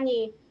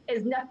 2020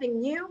 is nothing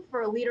new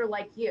for a leader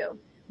like you.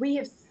 We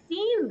have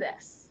seen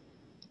this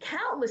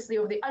countlessly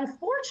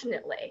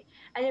unfortunately.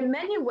 And in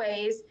many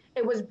ways,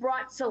 it was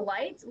brought to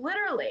light,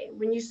 literally.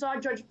 When you saw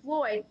George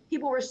Floyd,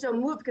 people were so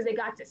moved because they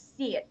got to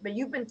see it, but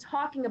you've been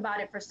talking about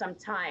it for some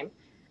time.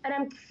 And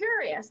I'm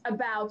curious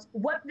about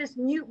what this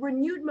new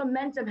renewed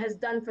momentum has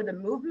done for the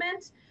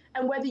movement,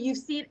 and whether you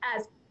see it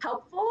as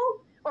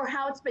helpful or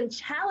how it's been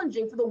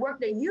challenging for the work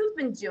that you've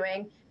been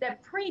doing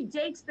that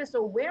predates this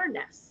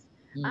awareness,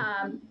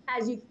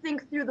 as you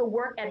think through the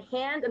work at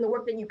hand and the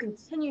work that you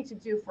continue to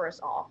do for us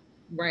all.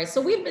 Right.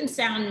 So we've been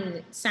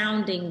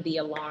sounding the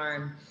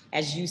alarm,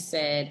 as you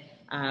said,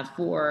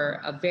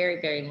 for a very,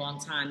 very long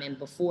time. And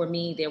before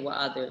me, there were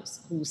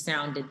others who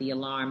sounded the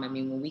alarm. I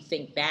mean, when we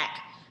think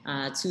back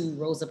to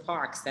Rosa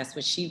Parks, that's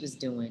what she was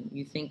doing.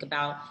 You think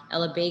about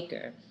Ella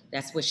Baker,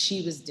 that's what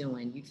she was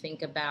doing. You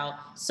think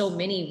about so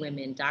many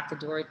women, Dr.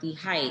 Dorothy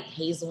Height,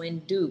 Hazel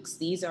and Dukes.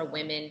 These are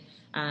women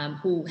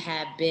who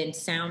have been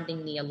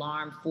sounding the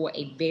alarm for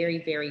a very,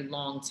 very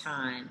long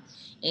time.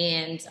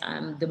 And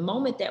the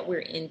moment that we're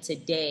in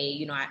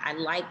today, I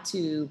like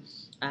to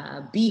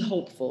be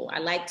hopeful. I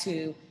like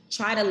to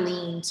try to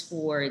lean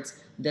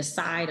towards the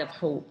side of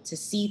hope, to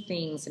see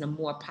things in a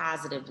more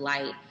positive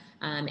light.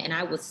 And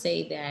I would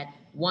say that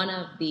one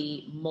of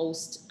the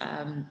most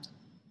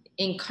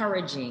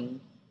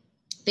encouraging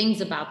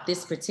things about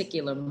this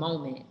particular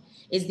moment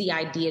is the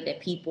idea that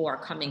people are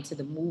coming to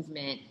the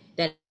movement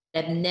that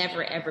have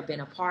never, ever been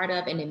a part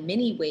of, and in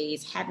many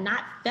ways have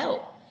not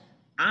felt,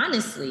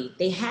 honestly,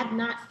 they have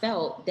not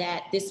felt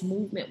that this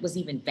movement was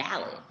even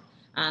valid.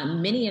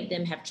 Many of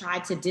them have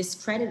tried to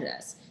discredit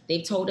us.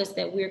 They've told us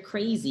that we're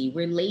crazy,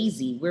 we're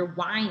lazy, we're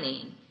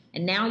whining.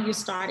 And now you're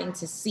starting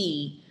to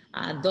see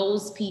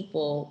those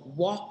people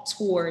walk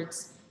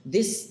towards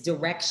this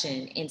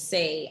direction and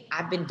say,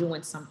 I've been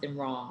doing something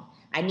wrong.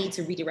 I need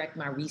to redirect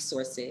my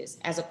resources.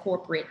 As a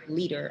corporate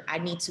leader, I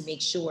need to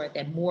make sure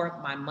that more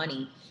of my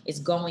money is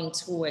going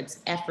towards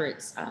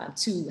efforts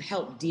to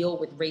help deal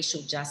with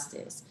racial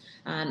justice.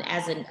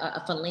 As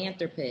a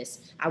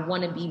philanthropist, I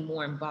want to be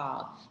more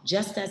involved.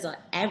 Just as an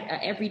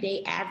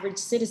everyday average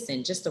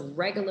citizen, just a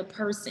regular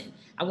person,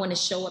 I want to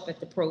show up at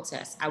the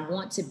protests. I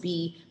want to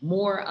be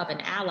more of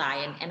an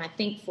ally. And I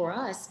think for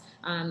us,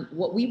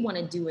 what we want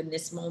to do in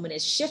this moment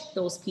is shift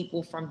those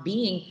people from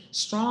being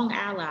strong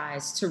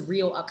allies to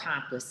real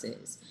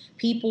accomplices,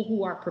 people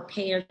who are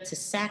prepared to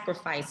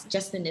sacrifice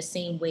just in the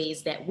same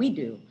ways that we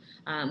do.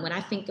 When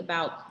I think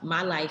about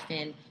my life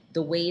and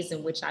the ways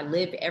in which I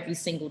live every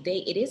single day,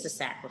 it is a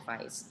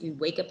sacrifice. You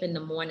wake up in the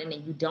morning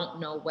and you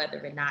don't know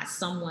whether or not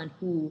someone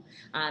who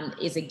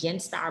is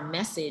against our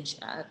message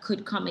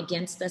could come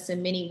against us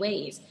in many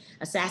ways.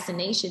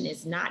 Assassination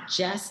is not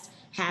just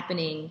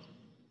happening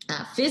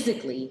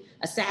physically.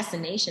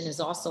 Assassination is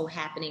also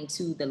happening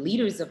to the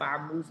leaders of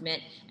our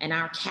movement and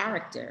our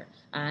character.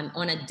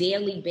 On a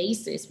daily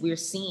basis, we're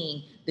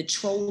seeing the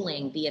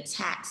trolling, the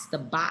attacks, the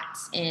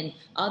bots, and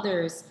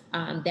others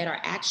that are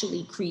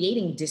actually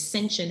creating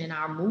dissension in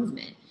our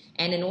movement.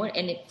 And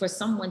for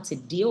someone to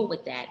deal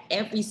with that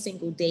every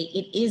single day,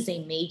 it is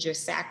a major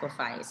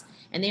sacrifice.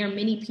 And there are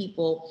many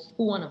people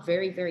who on a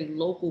very, very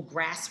local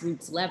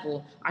grassroots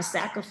level are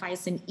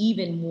sacrificing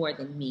even more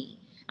than me.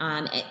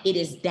 It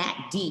is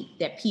that deep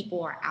that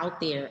people are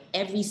out there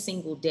every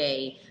single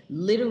day,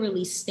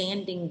 literally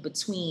standing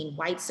between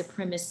white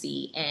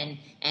supremacy and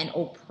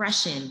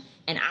oppression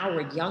and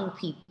our young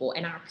people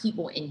and our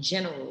people in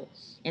general.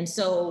 And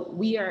so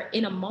we are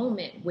in a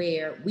moment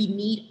where we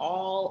need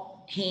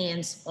all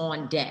hands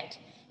on deck.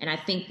 And I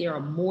think there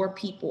are more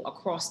people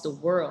across the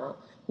world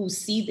who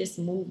see this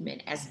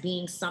movement as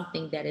being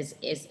something that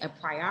is a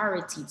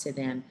priority to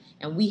them.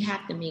 And we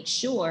have to make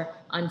sure,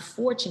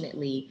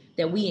 unfortunately,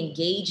 that we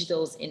engage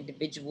those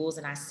individuals.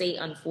 And I say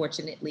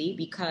unfortunately,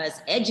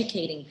 because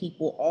educating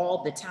people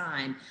all the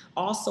time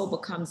also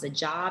becomes a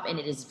job, and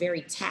it is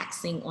very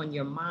taxing on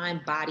your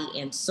mind, body,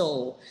 and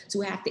soul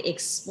to have to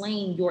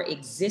explain your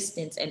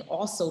existence and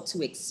also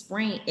to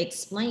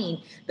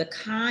explain the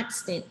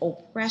constant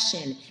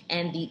oppression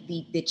and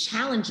the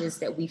challenges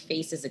that we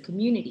face as a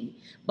community.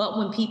 But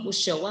when people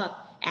show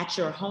up at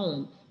your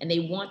home and they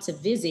want to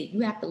visit,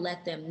 you have to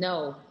let them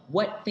know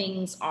what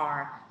things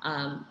are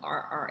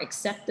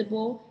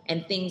acceptable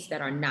and things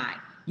that are not.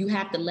 You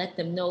have to let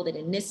them know that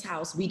in this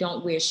house, we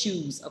don't wear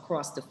shoes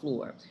across the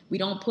floor. We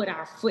don't put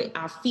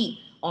our feet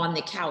on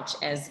the couch,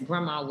 as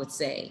grandma would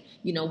say.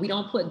 You know, we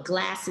don't put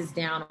glasses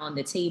down on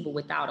the table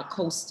without a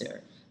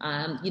coaster.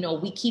 You know,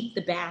 we keep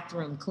the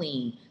bathroom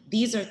clean.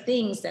 These are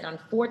things that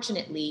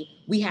unfortunately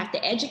we have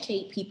to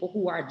educate people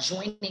who are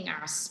joining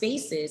our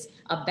spaces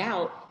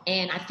about.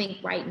 And I think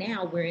right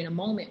now we're in a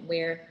moment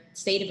where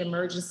State of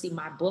Emergency,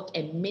 my book,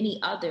 and many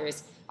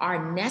others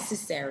are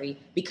necessary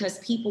because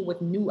people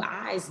with new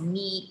eyes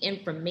need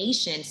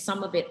information,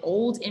 some of it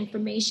old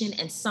information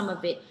and some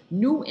of it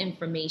new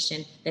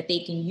information that they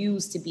can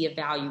use to be a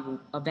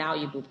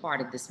valuable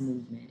part of this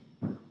movement.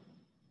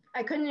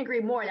 I couldn't agree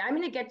more. And I'm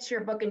going to get to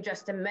your book in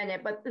just a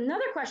minute. But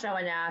another question I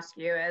want to ask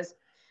you is,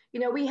 you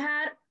know, we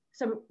had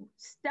some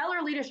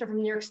stellar leadership from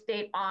New York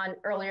State on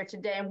earlier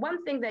today. And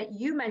one thing that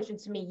you mentioned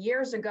to me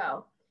years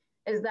ago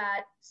is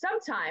that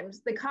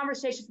sometimes the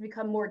conversations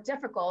become more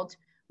difficult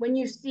when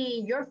you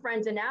see your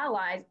friends and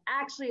allies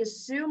actually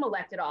assume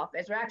elected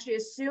office or actually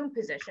assume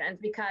positions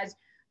because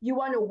you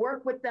want to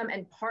work with them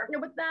and partner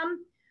with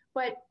them.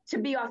 But to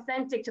be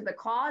authentic to the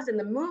cause and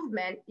the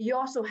movement, you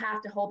also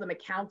have to hold them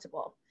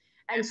accountable.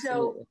 And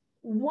so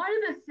one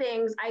of the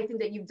things I think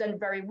that you've done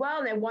very well,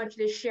 and I want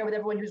you to share with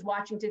everyone who's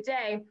watching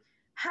today,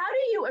 how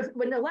do you,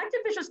 when elected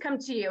officials come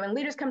to you and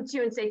leaders come to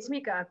you and say,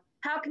 Tamika,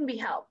 how can we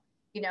help?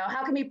 You know,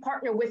 how can we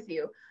partner with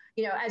you?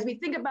 You know, as we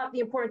think about the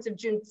importance of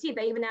Juneteenth,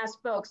 I even ask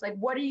folks, like,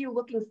 what are you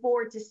looking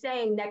forward to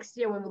saying next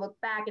year when we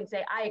look back and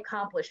say, I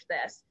accomplished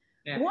this?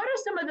 Yeah. What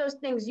are some of those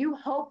things you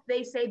hope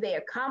they say they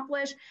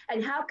accomplish,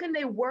 and how can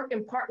they work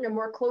and partner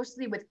more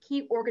closely with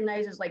key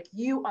organizers like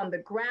you on the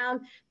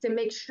ground to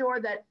make sure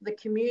that the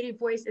community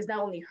voice is not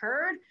only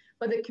heard,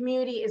 but the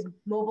community is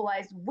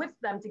mobilized with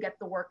them to get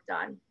the work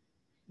done?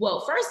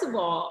 Well, first of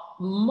all,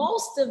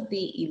 most of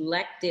the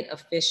elected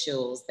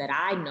officials that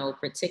I know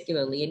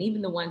particularly, and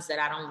even the ones that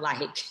I don't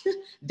like,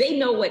 they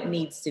know what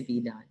needs to be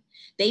done.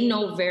 They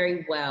know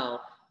very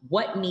well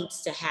what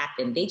needs to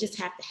happen. They just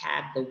have to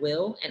have the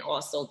will and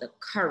also the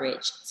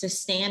courage to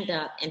stand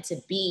up and to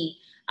be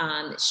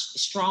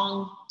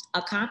strong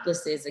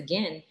accomplices,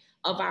 again,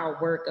 of our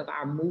work, of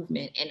our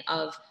movement, and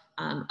of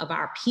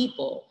our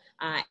people.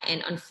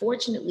 And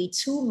unfortunately,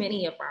 too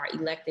many of our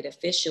elected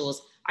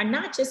officials are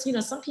not just, you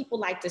know, some people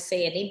like to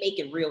say, and they make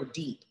it real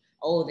deep,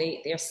 oh,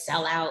 they're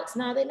sellouts.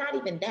 No, they're not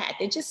even that.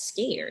 They're just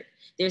scared.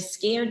 They're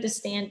scared to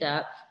stand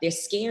up. They're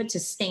scared to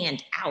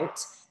stand out.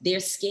 They're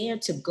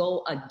scared to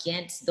go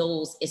against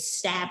those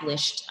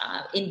established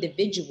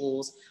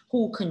individuals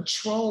who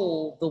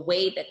control the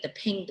way that the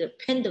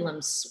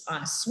pendulum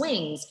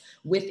swings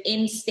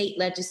within state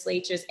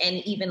legislatures and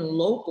even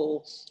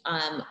local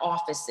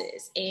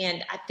offices.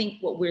 And I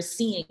think what we're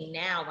seeing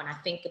now, when I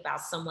think about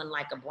someone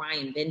like a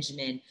Brian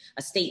Benjamin,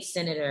 a state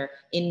senator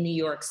in New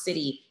York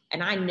City,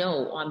 and I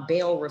know on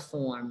bail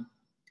reform,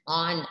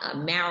 on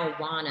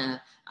marijuana,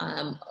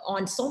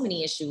 on so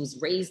many issues,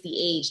 raise the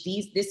age.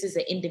 This is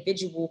an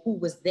individual who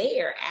was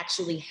there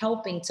actually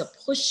helping to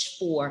push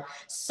for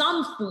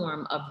some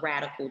form of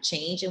radical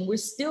change. And we're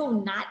still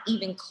not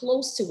even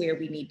close to where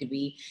we need to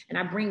be. And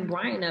I bring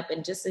Brian up,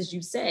 and just as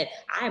you said,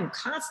 I am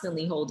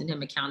constantly holding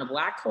him accountable.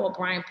 I call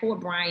Brian, poor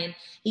Brian,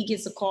 he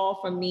gets a call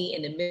from me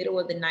in the middle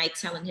of the night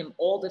telling him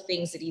all the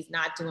things that he's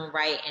not doing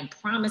right and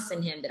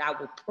promising him that I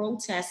will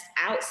protest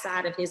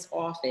outside of his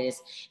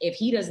office if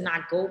he does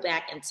not go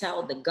back and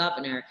tell the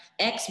governor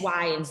X,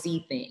 Y, and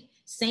Z thing.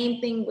 Same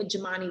thing with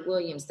Jumaane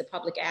Williams, the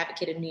public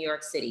advocate of New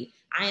York City.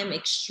 I am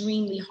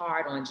extremely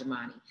hard on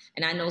Jumaane.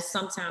 And I know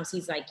sometimes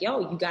he's like,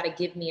 yo, you got to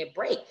give me a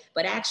break.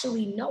 But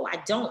actually, no, I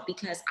don't,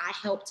 because I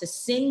help to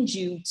send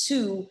you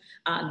to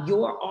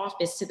your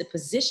office, to the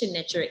position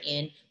that you're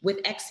in, with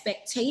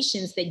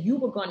expectations that you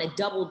were going to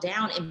double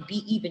down and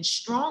be even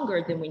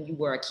stronger than when you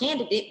were a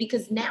candidate,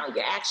 because now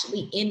you're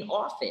actually in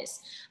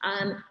office.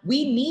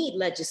 We need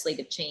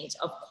legislative change,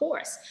 of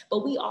course,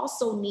 but we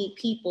also need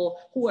people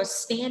who are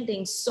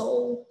standing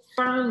so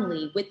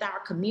firmly with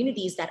our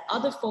communities that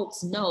other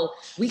folks know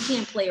we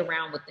can't play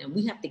around with them.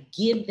 We have to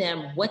give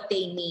them what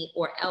they need,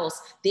 or else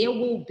there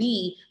will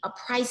be a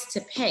price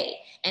to pay.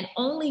 And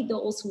only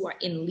those who are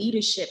in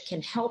leadership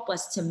can help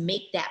us to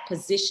make that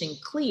position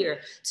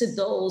clear to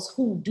those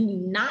who do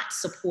not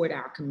support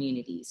our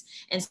communities.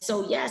 And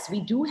so, yes,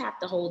 we do have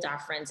to hold our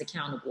friends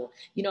accountable.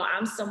 You know,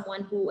 I'm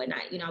someone who, and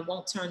I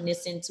won't turn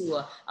this into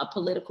a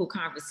political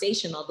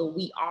conversation, although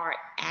we are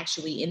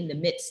actually in the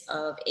midst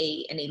of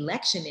an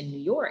election in New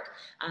York.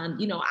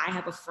 I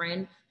have a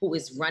friend who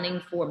is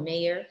running for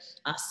mayor,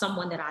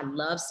 someone that I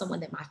love, someone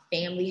that my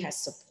family has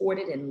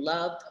supported and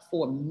loved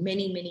for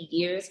many, many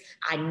years.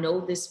 I know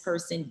this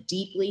person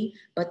deeply,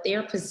 but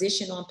their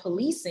position on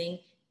policing,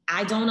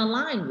 I don't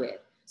align with.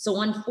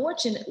 So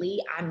unfortunately,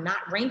 I'm not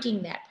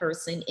ranking that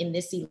person in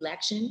this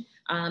election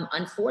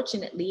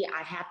Unfortunately,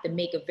 I have to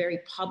make a very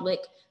public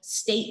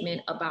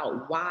statement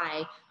about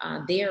why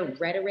their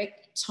rhetoric,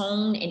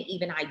 tone, and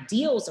even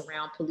ideals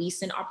around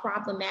policing are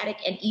problematic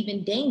and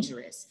even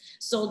dangerous.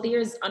 So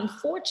there's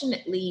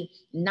unfortunately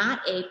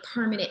not a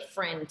permanent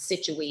friend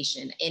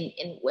situation.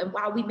 And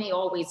while we may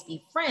always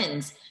be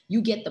friends,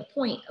 you get the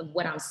point of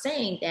what I'm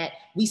saying, that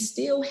we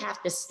still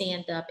have to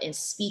stand up and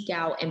speak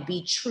out and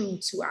be true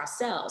to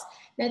ourselves.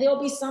 Now,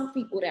 there'll be some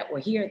people that will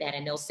hear that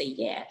and they'll say,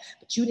 yeah,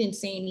 but you didn't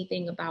say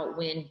anything about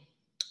when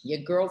your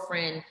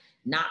girlfriend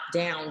knocked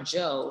down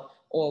Joe,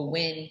 or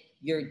when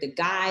the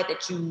guy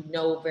that you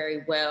know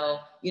very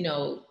well,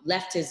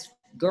 left his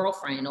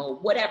girlfriend, or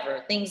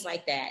whatever, things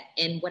like that.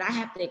 And what I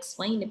have to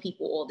explain to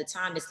people all the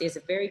time is there's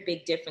a very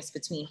big difference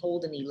between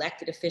holding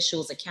elected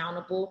officials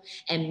accountable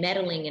and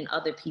meddling in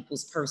other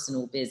people's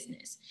personal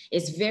business.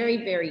 It's very,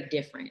 very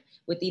different.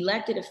 With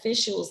elected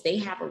officials, they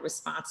have a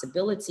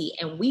responsibility,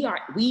 and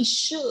we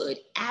should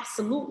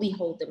absolutely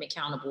hold them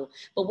accountable.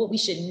 But what we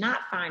should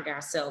not find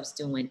ourselves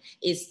doing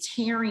is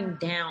tearing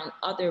down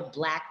other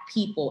Black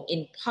people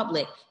in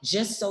public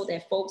just so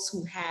that folks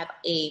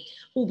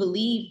who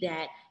believe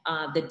that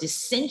the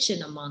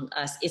dissension among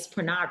us is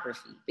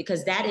pornography,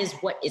 because that is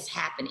what is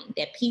happening,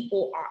 that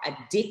people are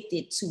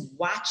addicted to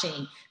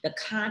watching the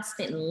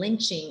constant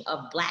lynching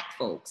of Black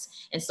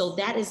folks. And so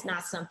that is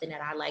not something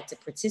that I like to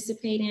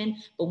participate in.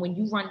 But when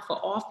you run for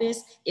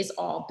office, it's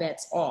all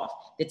bets off.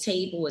 The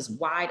table is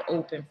wide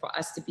open for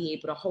us to be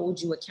able to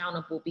hold you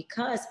accountable,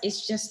 because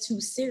it's just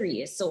too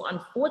serious. So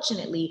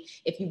unfortunately,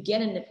 if you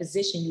get in the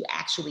position, you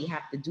actually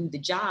have to do the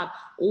job,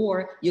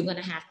 or you're going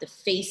to have to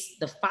face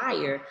the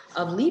fire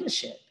of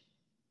leadership.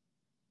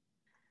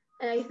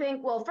 And I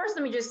think, well, first,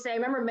 let me just say, I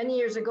remember many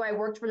years ago, I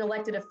worked for an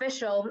elected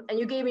official, and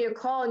you gave me a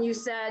call and you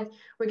said,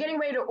 we're getting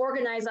ready to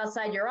organize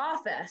outside your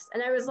office.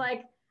 And I was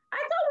like, I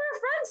thought we were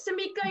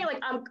friends, Tamika. You're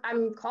like,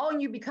 I'm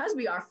calling you because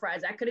we are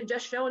friends. I could have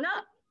just shown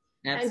up.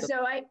 Absolutely.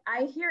 And so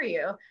I hear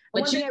you.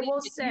 But one thing I will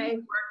say.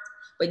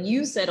 But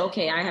you said,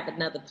 okay, I have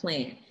another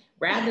plan.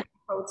 Rather than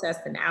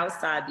protesting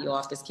outside the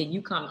office, can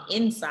you come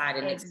inside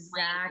and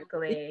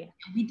explain?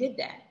 And we did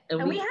that.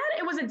 And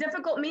it was a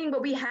difficult meeting,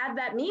 but we had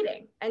that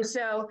meeting. And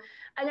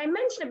I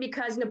mentioned it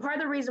because, part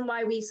of the reason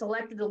why we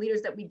selected the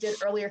leaders that we did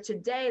earlier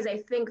today is I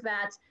think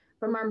that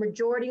from our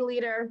majority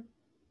leader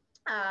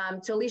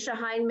to Alicia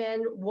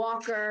Heineman,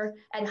 Walker,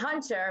 and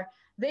Hunter,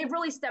 they've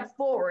really stepped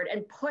forward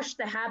and pushed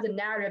to have the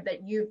narrative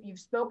that you've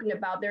spoken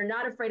about. They're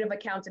not afraid of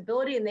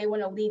accountability and they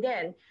want to lead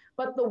in,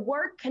 but the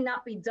work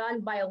cannot be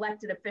done by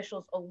elected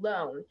officials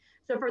alone.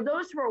 So for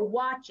those who are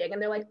watching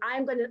and they're like,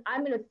 I'm going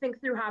to think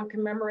through how I'm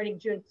commemorating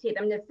Juneteenth.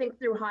 I'm going to think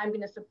through how I'm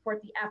going to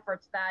support the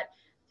efforts that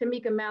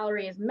Tamika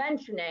Mallory is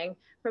mentioning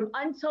from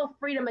Until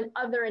Freedom and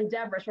other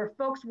endeavors. For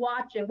folks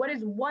watching, what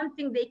is one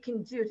thing they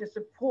can do to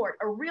support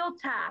a real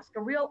task,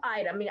 a real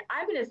item? I mean,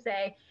 I'm going to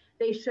say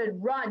they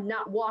should run,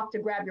 not walk, to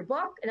grab your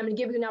book. And I'm going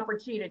to give you an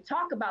opportunity to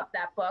talk about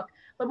that book.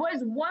 But what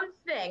is one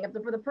thing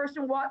for the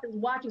person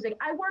watching, saying,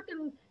 I work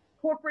in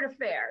corporate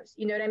affairs,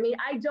 you know what I mean?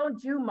 I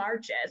don't do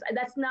marches.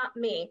 That's not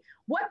me.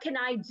 What can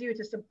I do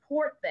to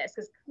support this?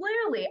 Because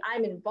clearly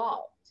I'm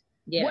involved.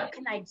 Yeah. What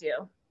can I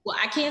do? Well,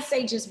 I can't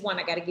say just one.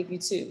 I got to give you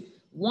two.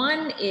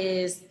 One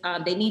is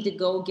they need to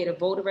go get a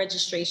voter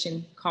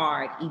registration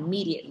card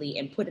immediately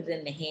and put it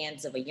in the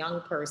hands of a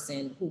young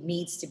person who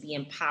needs to be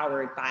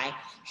empowered by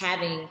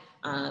having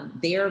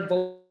their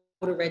voter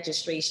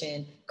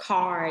registration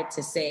card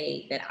to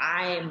say that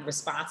I am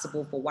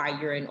responsible for why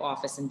you're in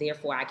office, and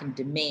therefore I can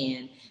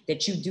demand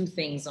that you do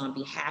things on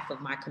behalf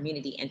of my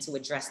community and to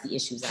address the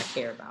issues I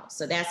care about.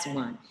 So that's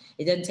one.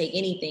 It doesn't take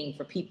anything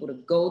for people to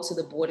go to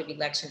the Board of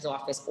Elections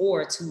office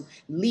or to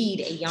lead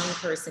a young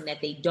person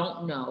that they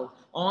don't know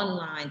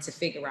online to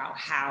figure out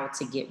how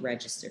to get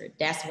registered.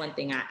 That's one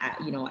thing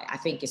I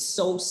think is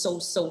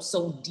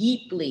so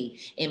deeply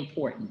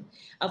important.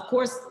 Of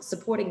course,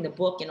 supporting the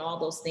book and all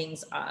those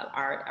things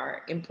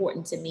are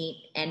important to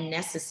me and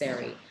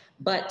necessary.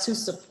 But to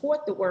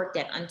support the work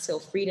that Until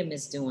Freedom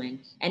is doing,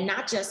 and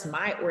not just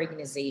my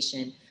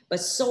organization, but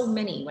so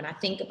many, when I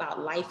think about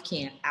Life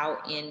Camp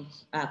out in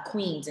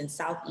Queens and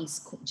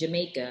Southeast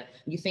Jamaica,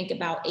 you think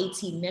about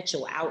A.T.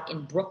 Mitchell out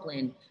in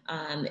Brooklyn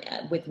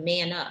with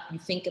Man Up. You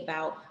think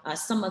about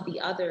some of the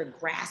other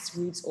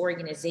grassroots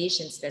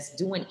organizations that's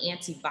doing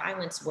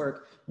anti-violence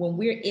work when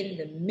we're in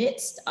the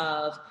midst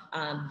of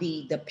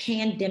the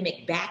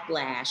pandemic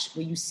backlash,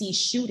 where you see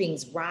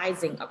shootings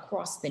rising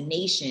across the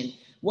nation.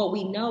 What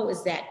we know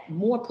is that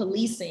more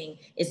policing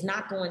is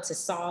not going to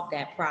solve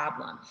that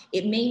problem.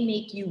 It may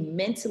make you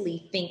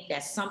mentally think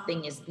that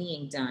something is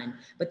being done,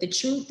 but the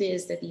truth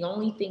is that the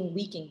only thing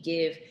we can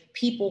give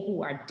people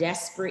who are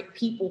desperate,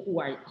 people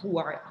who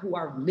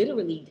are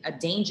literally a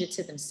danger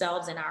to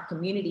themselves and our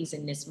communities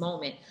in this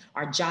moment,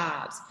 are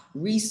jobs,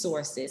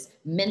 resources,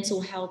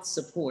 mental health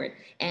support.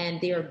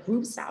 And there are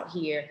groups out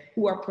here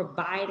who are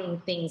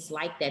providing things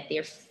like that.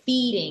 They're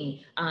feeding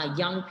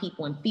young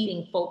people and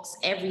feeding folks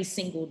every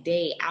single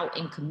day out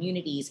in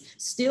communities,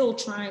 still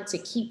trying to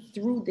keep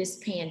through this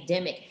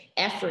pandemic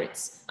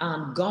efforts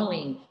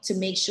going to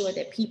make sure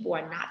that people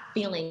are not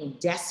feeling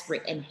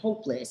desperate and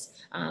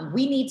hopeless.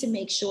 We need to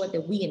make sure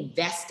that we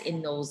invest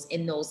in those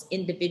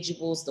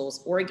individuals,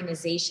 those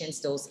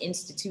organizations, those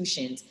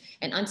institutions.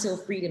 And Until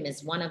Freedom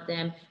is one of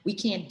them. We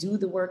can't do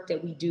the work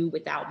that we do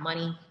without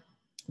money.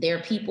 There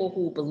are people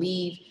who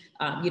believe,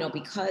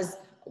 because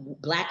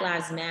Black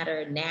Lives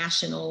Matter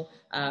National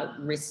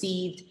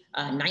received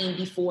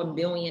 $94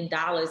 million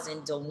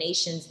in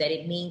donations, that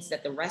it means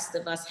that the rest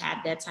of us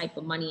have that type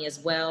of money as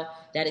well,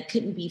 that it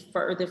couldn't be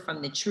further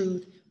from the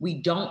truth. We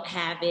don't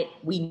have it.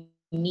 We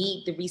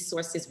need the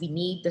resources, we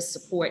need the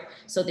support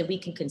so that we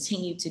can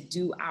continue to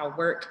do our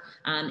work.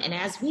 And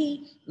as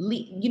we,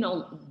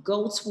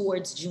 go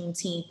towards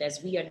Juneteenth,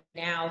 as we are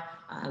now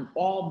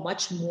all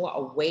much more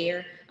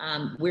aware,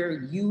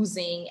 we're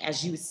using,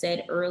 as you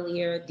said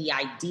earlier, the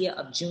idea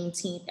of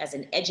Juneteenth as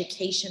an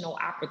educational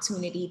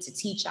opportunity to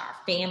teach our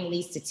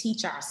families, to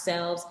teach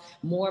ourselves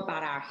more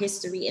about our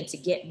history, and to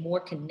get more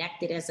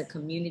connected as a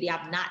community.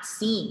 I've not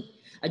seen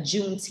a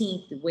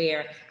Juneteenth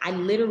where I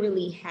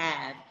literally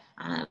have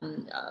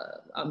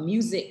a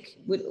music,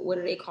 what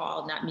do they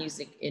call, not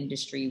music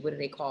industry, what do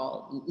they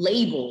call,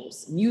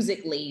 labels,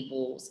 music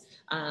labels,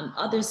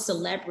 other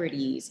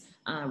celebrities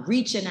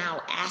reaching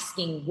out,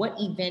 asking what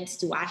events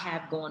do I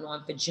have going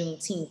on for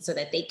Juneteenth so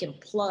that they can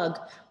plug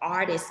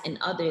artists and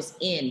others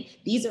in.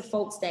 These are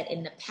folks that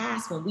in the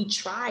past, when we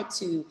tried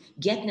to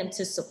get them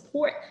to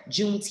support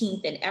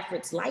Juneteenth and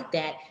efforts like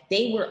that,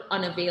 they were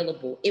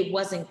unavailable. It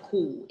wasn't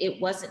cool.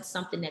 It wasn't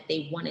something that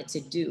they wanted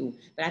to do.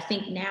 But I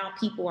think now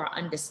people are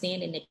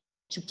understanding that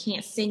you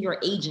can't send your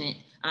agent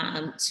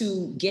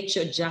to get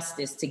your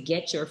justice, to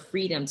get your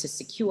freedom, to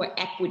secure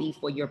equity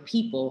for your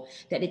people,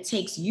 that it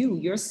takes you,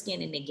 your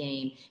skin in the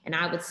game. And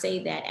I would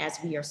say that as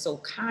we are so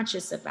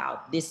conscious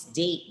about this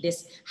date,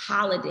 this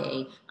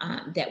holiday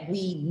that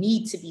we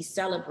need to be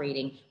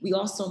celebrating, we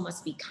also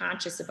must be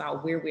conscious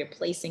about where we're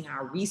placing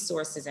our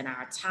resources and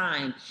our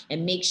time,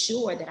 and make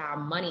sure that our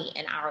money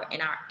and our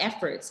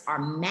efforts are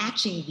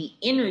matching the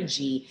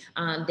energy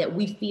that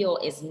we feel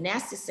is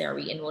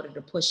necessary in order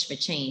to push for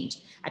change.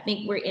 I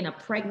think we're in a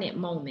pregnant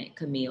moment,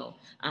 Camille.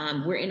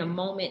 We're in a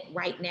moment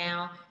right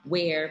now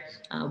where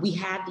we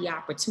have the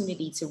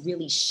opportunity to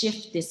really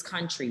shift this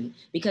country,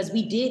 because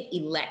we did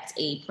elect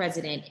a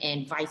president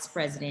and vice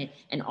president,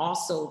 and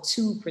also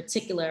two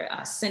particular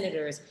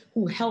senators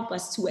who help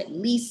us to at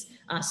least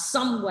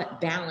somewhat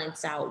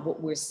balance out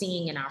what we're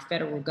seeing in our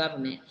federal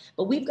government.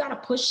 But we've got to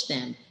push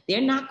them.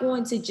 They're not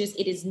going to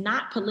it is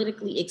not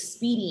politically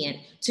expedient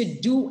to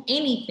do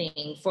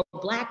anything for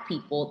Black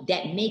people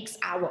that makes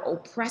our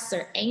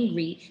oppressor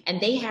angry, and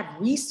they have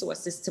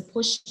resources to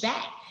push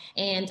back.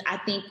 And I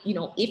think,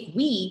 if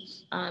we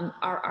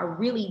are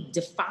really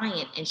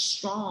defiant and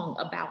strong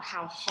about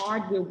how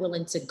hard we're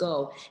willing to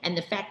go, and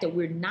the fact that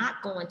we're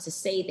not going to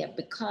say that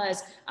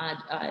because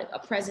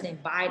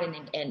President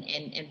Biden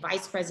and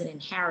Vice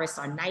President Harris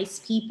are nice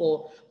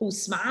people who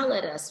smile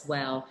at us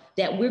well,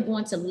 that we're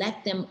going to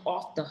let them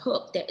off the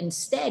hook, that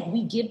instead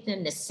we give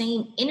them the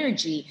same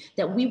energy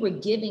that we were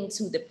giving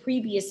to the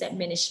previous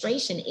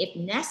administration, if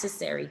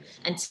necessary,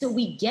 until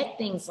we get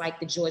things like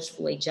the George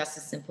Floyd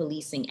Justice and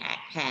Policing Act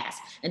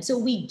passed,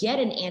 until we get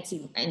an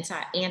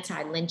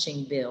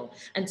anti-lynching bill,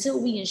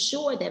 until we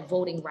ensure that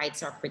voting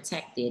rights are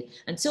protected.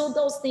 Until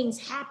those things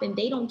happen,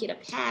 they don't get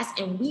a pass,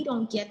 and we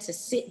don't get to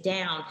sit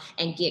down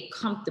and get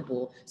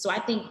comfortable. So I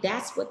think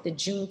that's what the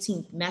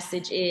Juneteenth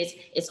message is.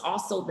 It's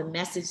also the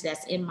message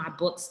that's in my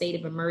book, State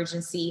of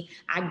Emergency.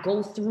 I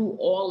go through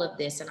all of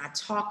this and I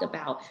talk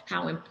about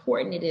how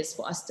important it is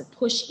for us to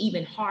push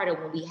even harder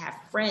when we have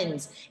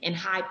friends in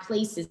high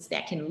places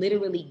that can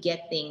literally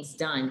get things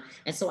done.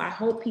 And so I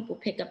hope people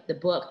pick up the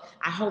book.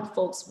 I hope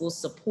folks will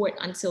support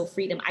Until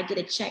Freedom. I get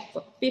a check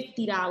for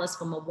 $50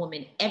 from a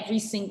woman every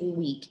single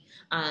week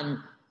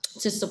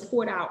to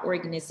support our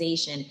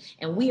organization.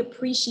 And we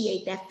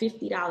appreciate that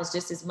 $50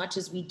 just as much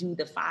as we do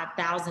the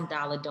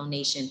 $5,000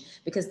 donation,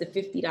 because the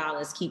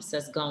 $50 keeps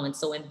us going.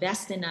 So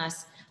invest in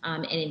us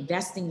and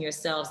invest in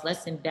yourselves.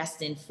 Let's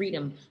invest in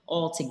freedom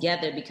all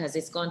together, because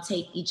it's going to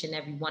take each and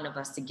every one of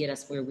us to get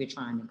us where we're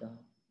trying to go.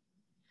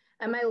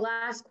 And my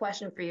last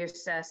question for you,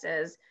 Sis,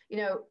 is,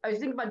 I was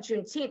thinking about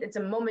Juneteenth. It's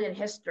a moment in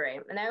history.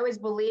 And I always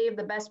believe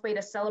the best way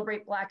to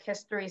celebrate Black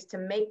history is to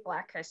make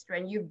Black history.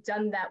 And you've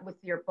done that with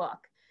your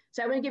book.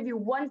 So I'm going to give you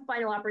one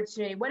final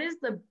opportunity. What is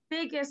the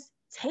biggest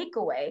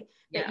takeaway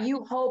that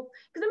you hope,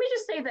 because let me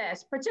just say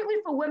this, particularly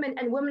for women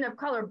and women of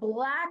color,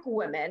 Black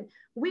women,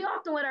 we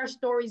often let our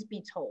stories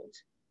be told.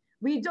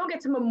 We don't get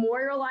to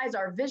memorialize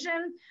our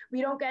vision.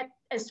 We don't get,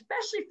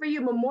 especially for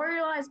you,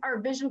 memorialize our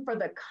vision for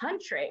the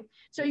country.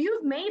 So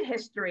you've made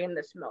history in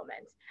this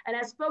moment. And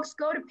as folks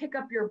go to pick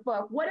up your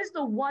book, what is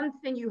the one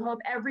thing you hope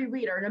every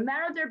reader, no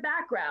matter their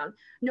background,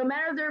 no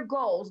matter their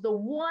goals, the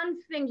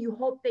one thing you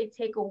hope they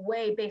take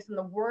away based on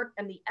the work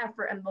and the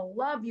effort and the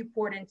love you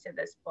poured into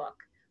this book?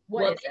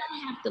 What is it? They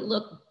don't have to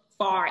look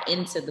far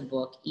into the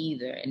book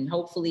either, and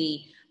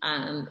hopefully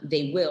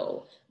they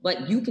will.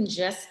 But you can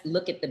just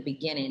look at the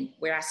beginning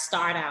where I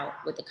start out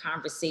with the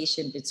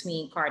conversation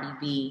between Cardi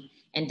B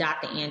and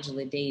Dr.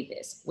 Angela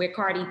Davis, where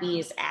Cardi B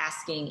is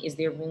asking, is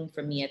there room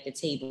for me at the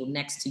table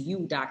next to you,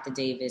 Dr.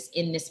 Davis,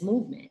 in this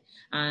movement?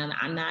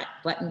 I'm not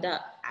buttoned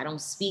up. I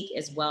don't speak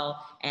as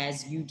well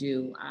as you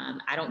do.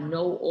 I don't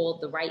know all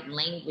the right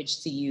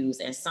language to use.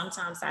 And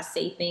sometimes I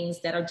say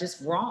things that are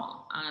just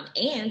wrong.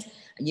 And,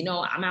 you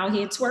know, I'm out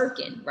here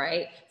twerking,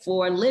 right,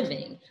 for a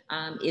living.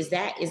 Is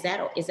that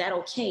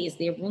okay? Is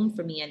there room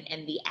for me?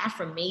 And the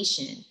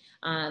affirmation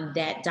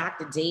that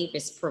Dr.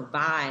 Davis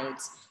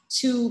provides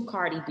to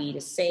Cardi B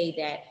to say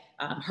that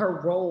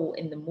her role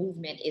in the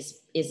movement is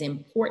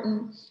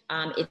important.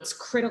 It's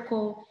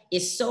critical.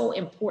 It's so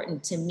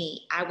important to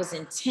me. I was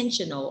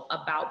intentional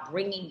about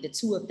bringing the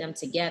two of them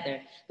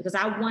together because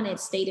I wanted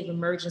State of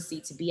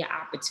Emergency to be an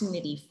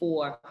opportunity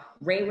for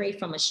Ray Ray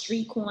from a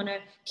street corner,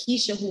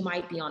 Keisha, who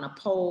might be on a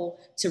pole,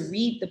 to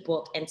read the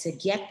book and to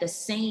get the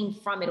same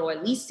from it, or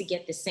at least to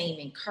get the same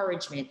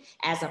encouragement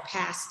as a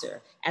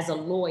pastor, as a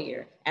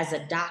lawyer, as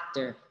a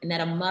doctor, and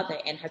that a mother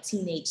and her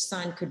teenage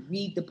son could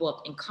read the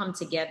book and come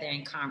together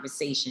in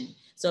conversation.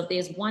 So if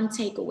there's one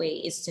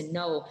takeaway, is to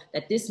know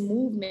that this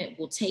movement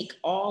will take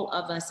all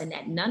of us, and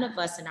that none of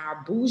us in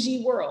our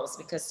bougie worlds,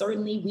 because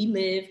certainly we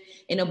live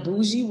in a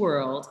bougie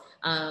world,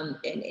 and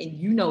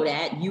you know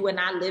that, you and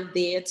I live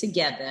there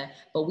together,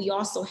 but we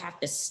also have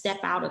to step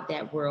out of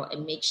that world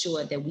and make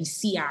sure that we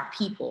see our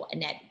people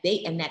and that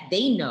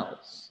they know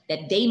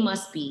that they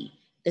must be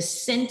the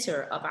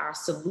center of our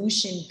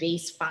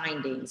solution-based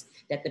findings,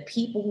 that the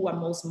people who are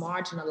most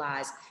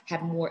marginalized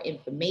have more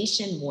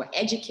information, more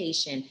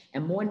education,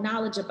 and more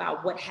knowledge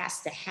about what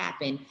has to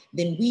happen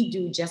than we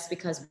do just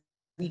because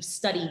we've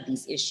studied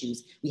these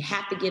issues. We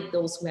have to give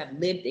those who have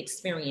lived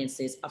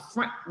experiences a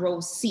front row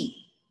seat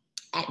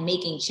at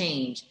making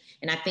change.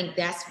 And I think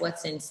that's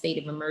what's in State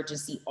of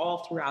Emergency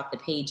all throughout the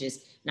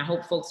pages. And I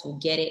hope folks will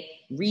get it,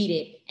 read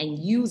it, and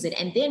use it,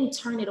 and then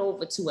turn it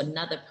over to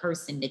another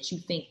person that you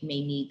think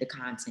may need the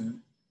content.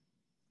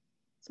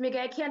 Tamika,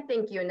 I can't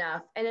thank you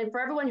enough. And then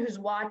for everyone who's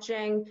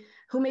watching,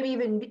 who maybe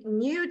even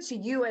new to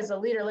you as a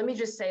leader, let me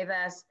just say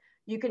this.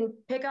 You can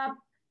pick up,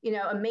 you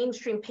know, a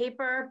mainstream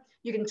paper.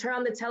 You can turn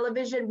on the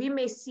television. We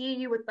may see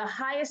you with the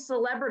highest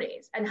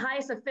celebrities and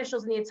highest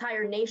officials in the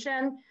entire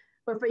nation.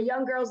 But for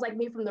young girls like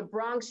me from the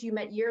Bronx you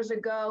met years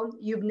ago,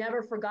 you've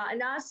never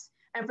forgotten us.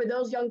 And for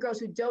those young girls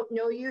who don't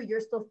know you,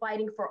 you're still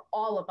fighting for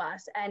all of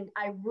us. And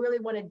I really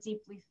want to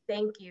deeply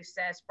thank you,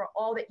 sis, for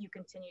all that you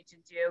continue to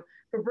do,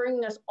 for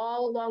bringing us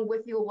all along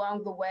with you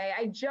along the way.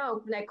 I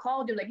joked when I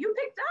called you, like, you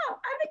picked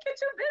up, I think you're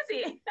too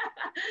busy.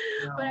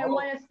 No. But I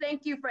want to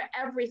thank you for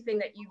everything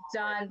that you've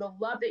done, the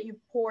love that you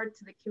poured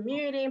to the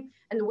community,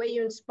 and the way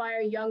you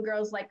inspire young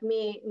girls like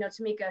me. You know,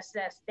 Tamika,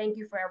 sis, thank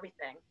you for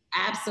everything.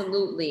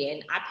 Absolutely.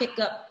 And I pick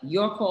up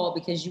your call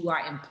because you are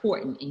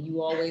important, and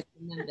you always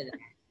remember that.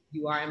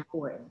 You are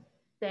important.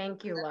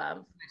 Thank you,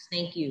 love.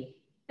 Thank you.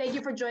 Thank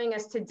you for joining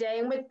us today.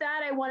 And with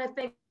that, I want to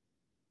thank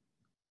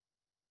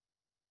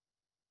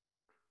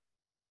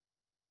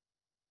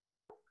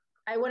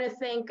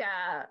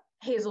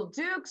Hazel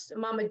Dukes,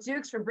 Mama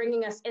Dukes, for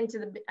bringing us into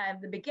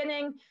the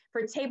beginning,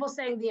 for table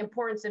setting the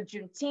importance of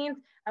Juneteenth.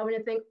 I want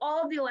to thank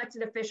all of the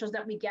elected officials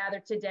that we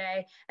gathered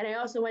today. And I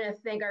also want to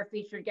thank our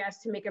featured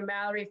guest, Tamika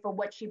Mallory, for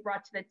what she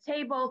brought to the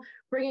table,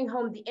 bringing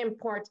home the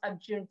importance of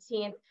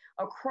Juneteenth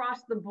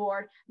across the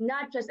board,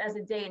 not just as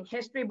a day in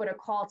history, but a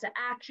call to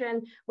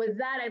action. With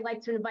that, I'd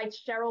like to invite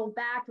Cheryl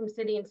back from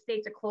City and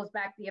State to close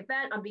back the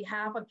event. On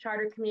behalf of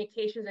Charter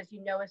Communications, as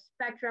you know, as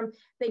Spectrum,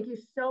 thank you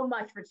so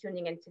much for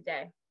tuning in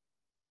today.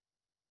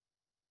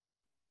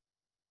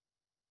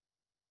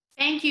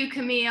 Thank you,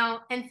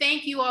 Camille, and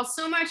thank you all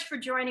so much for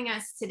joining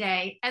us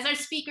today. As our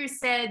speaker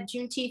said,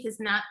 Juneteenth is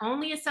not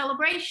only a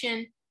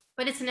celebration,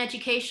 but it's an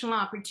educational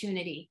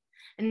opportunity.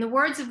 And the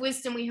words of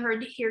wisdom we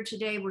heard here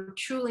today were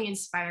truly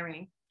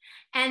inspiring.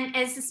 And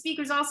as the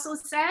speakers also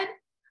said,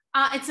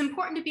 it's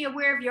important to be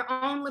aware of your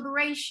own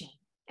liberation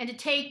and to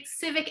take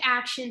civic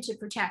action to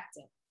protect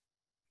it.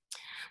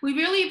 We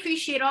really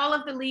appreciate all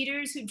of the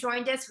leaders who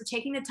joined us for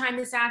taking the time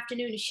this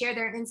afternoon to share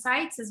their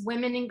insights as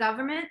women in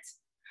government.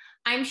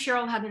 I'm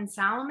Cheryl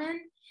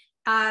Huggins-Salomon,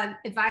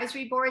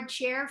 Advisory Board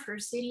Chair for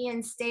City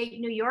and State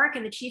New York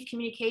and the Chief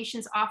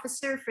Communications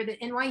Officer for the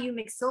NYU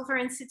McSilver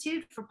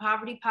Institute for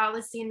Poverty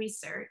Policy and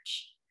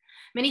Research.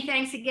 Many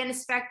thanks again to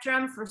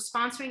Spectrum for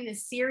sponsoring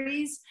this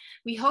series.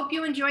 We hope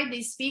you enjoyed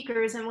these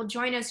speakers and will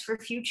join us for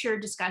future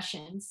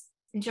discussions.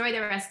 Enjoy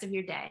the rest of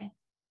your day.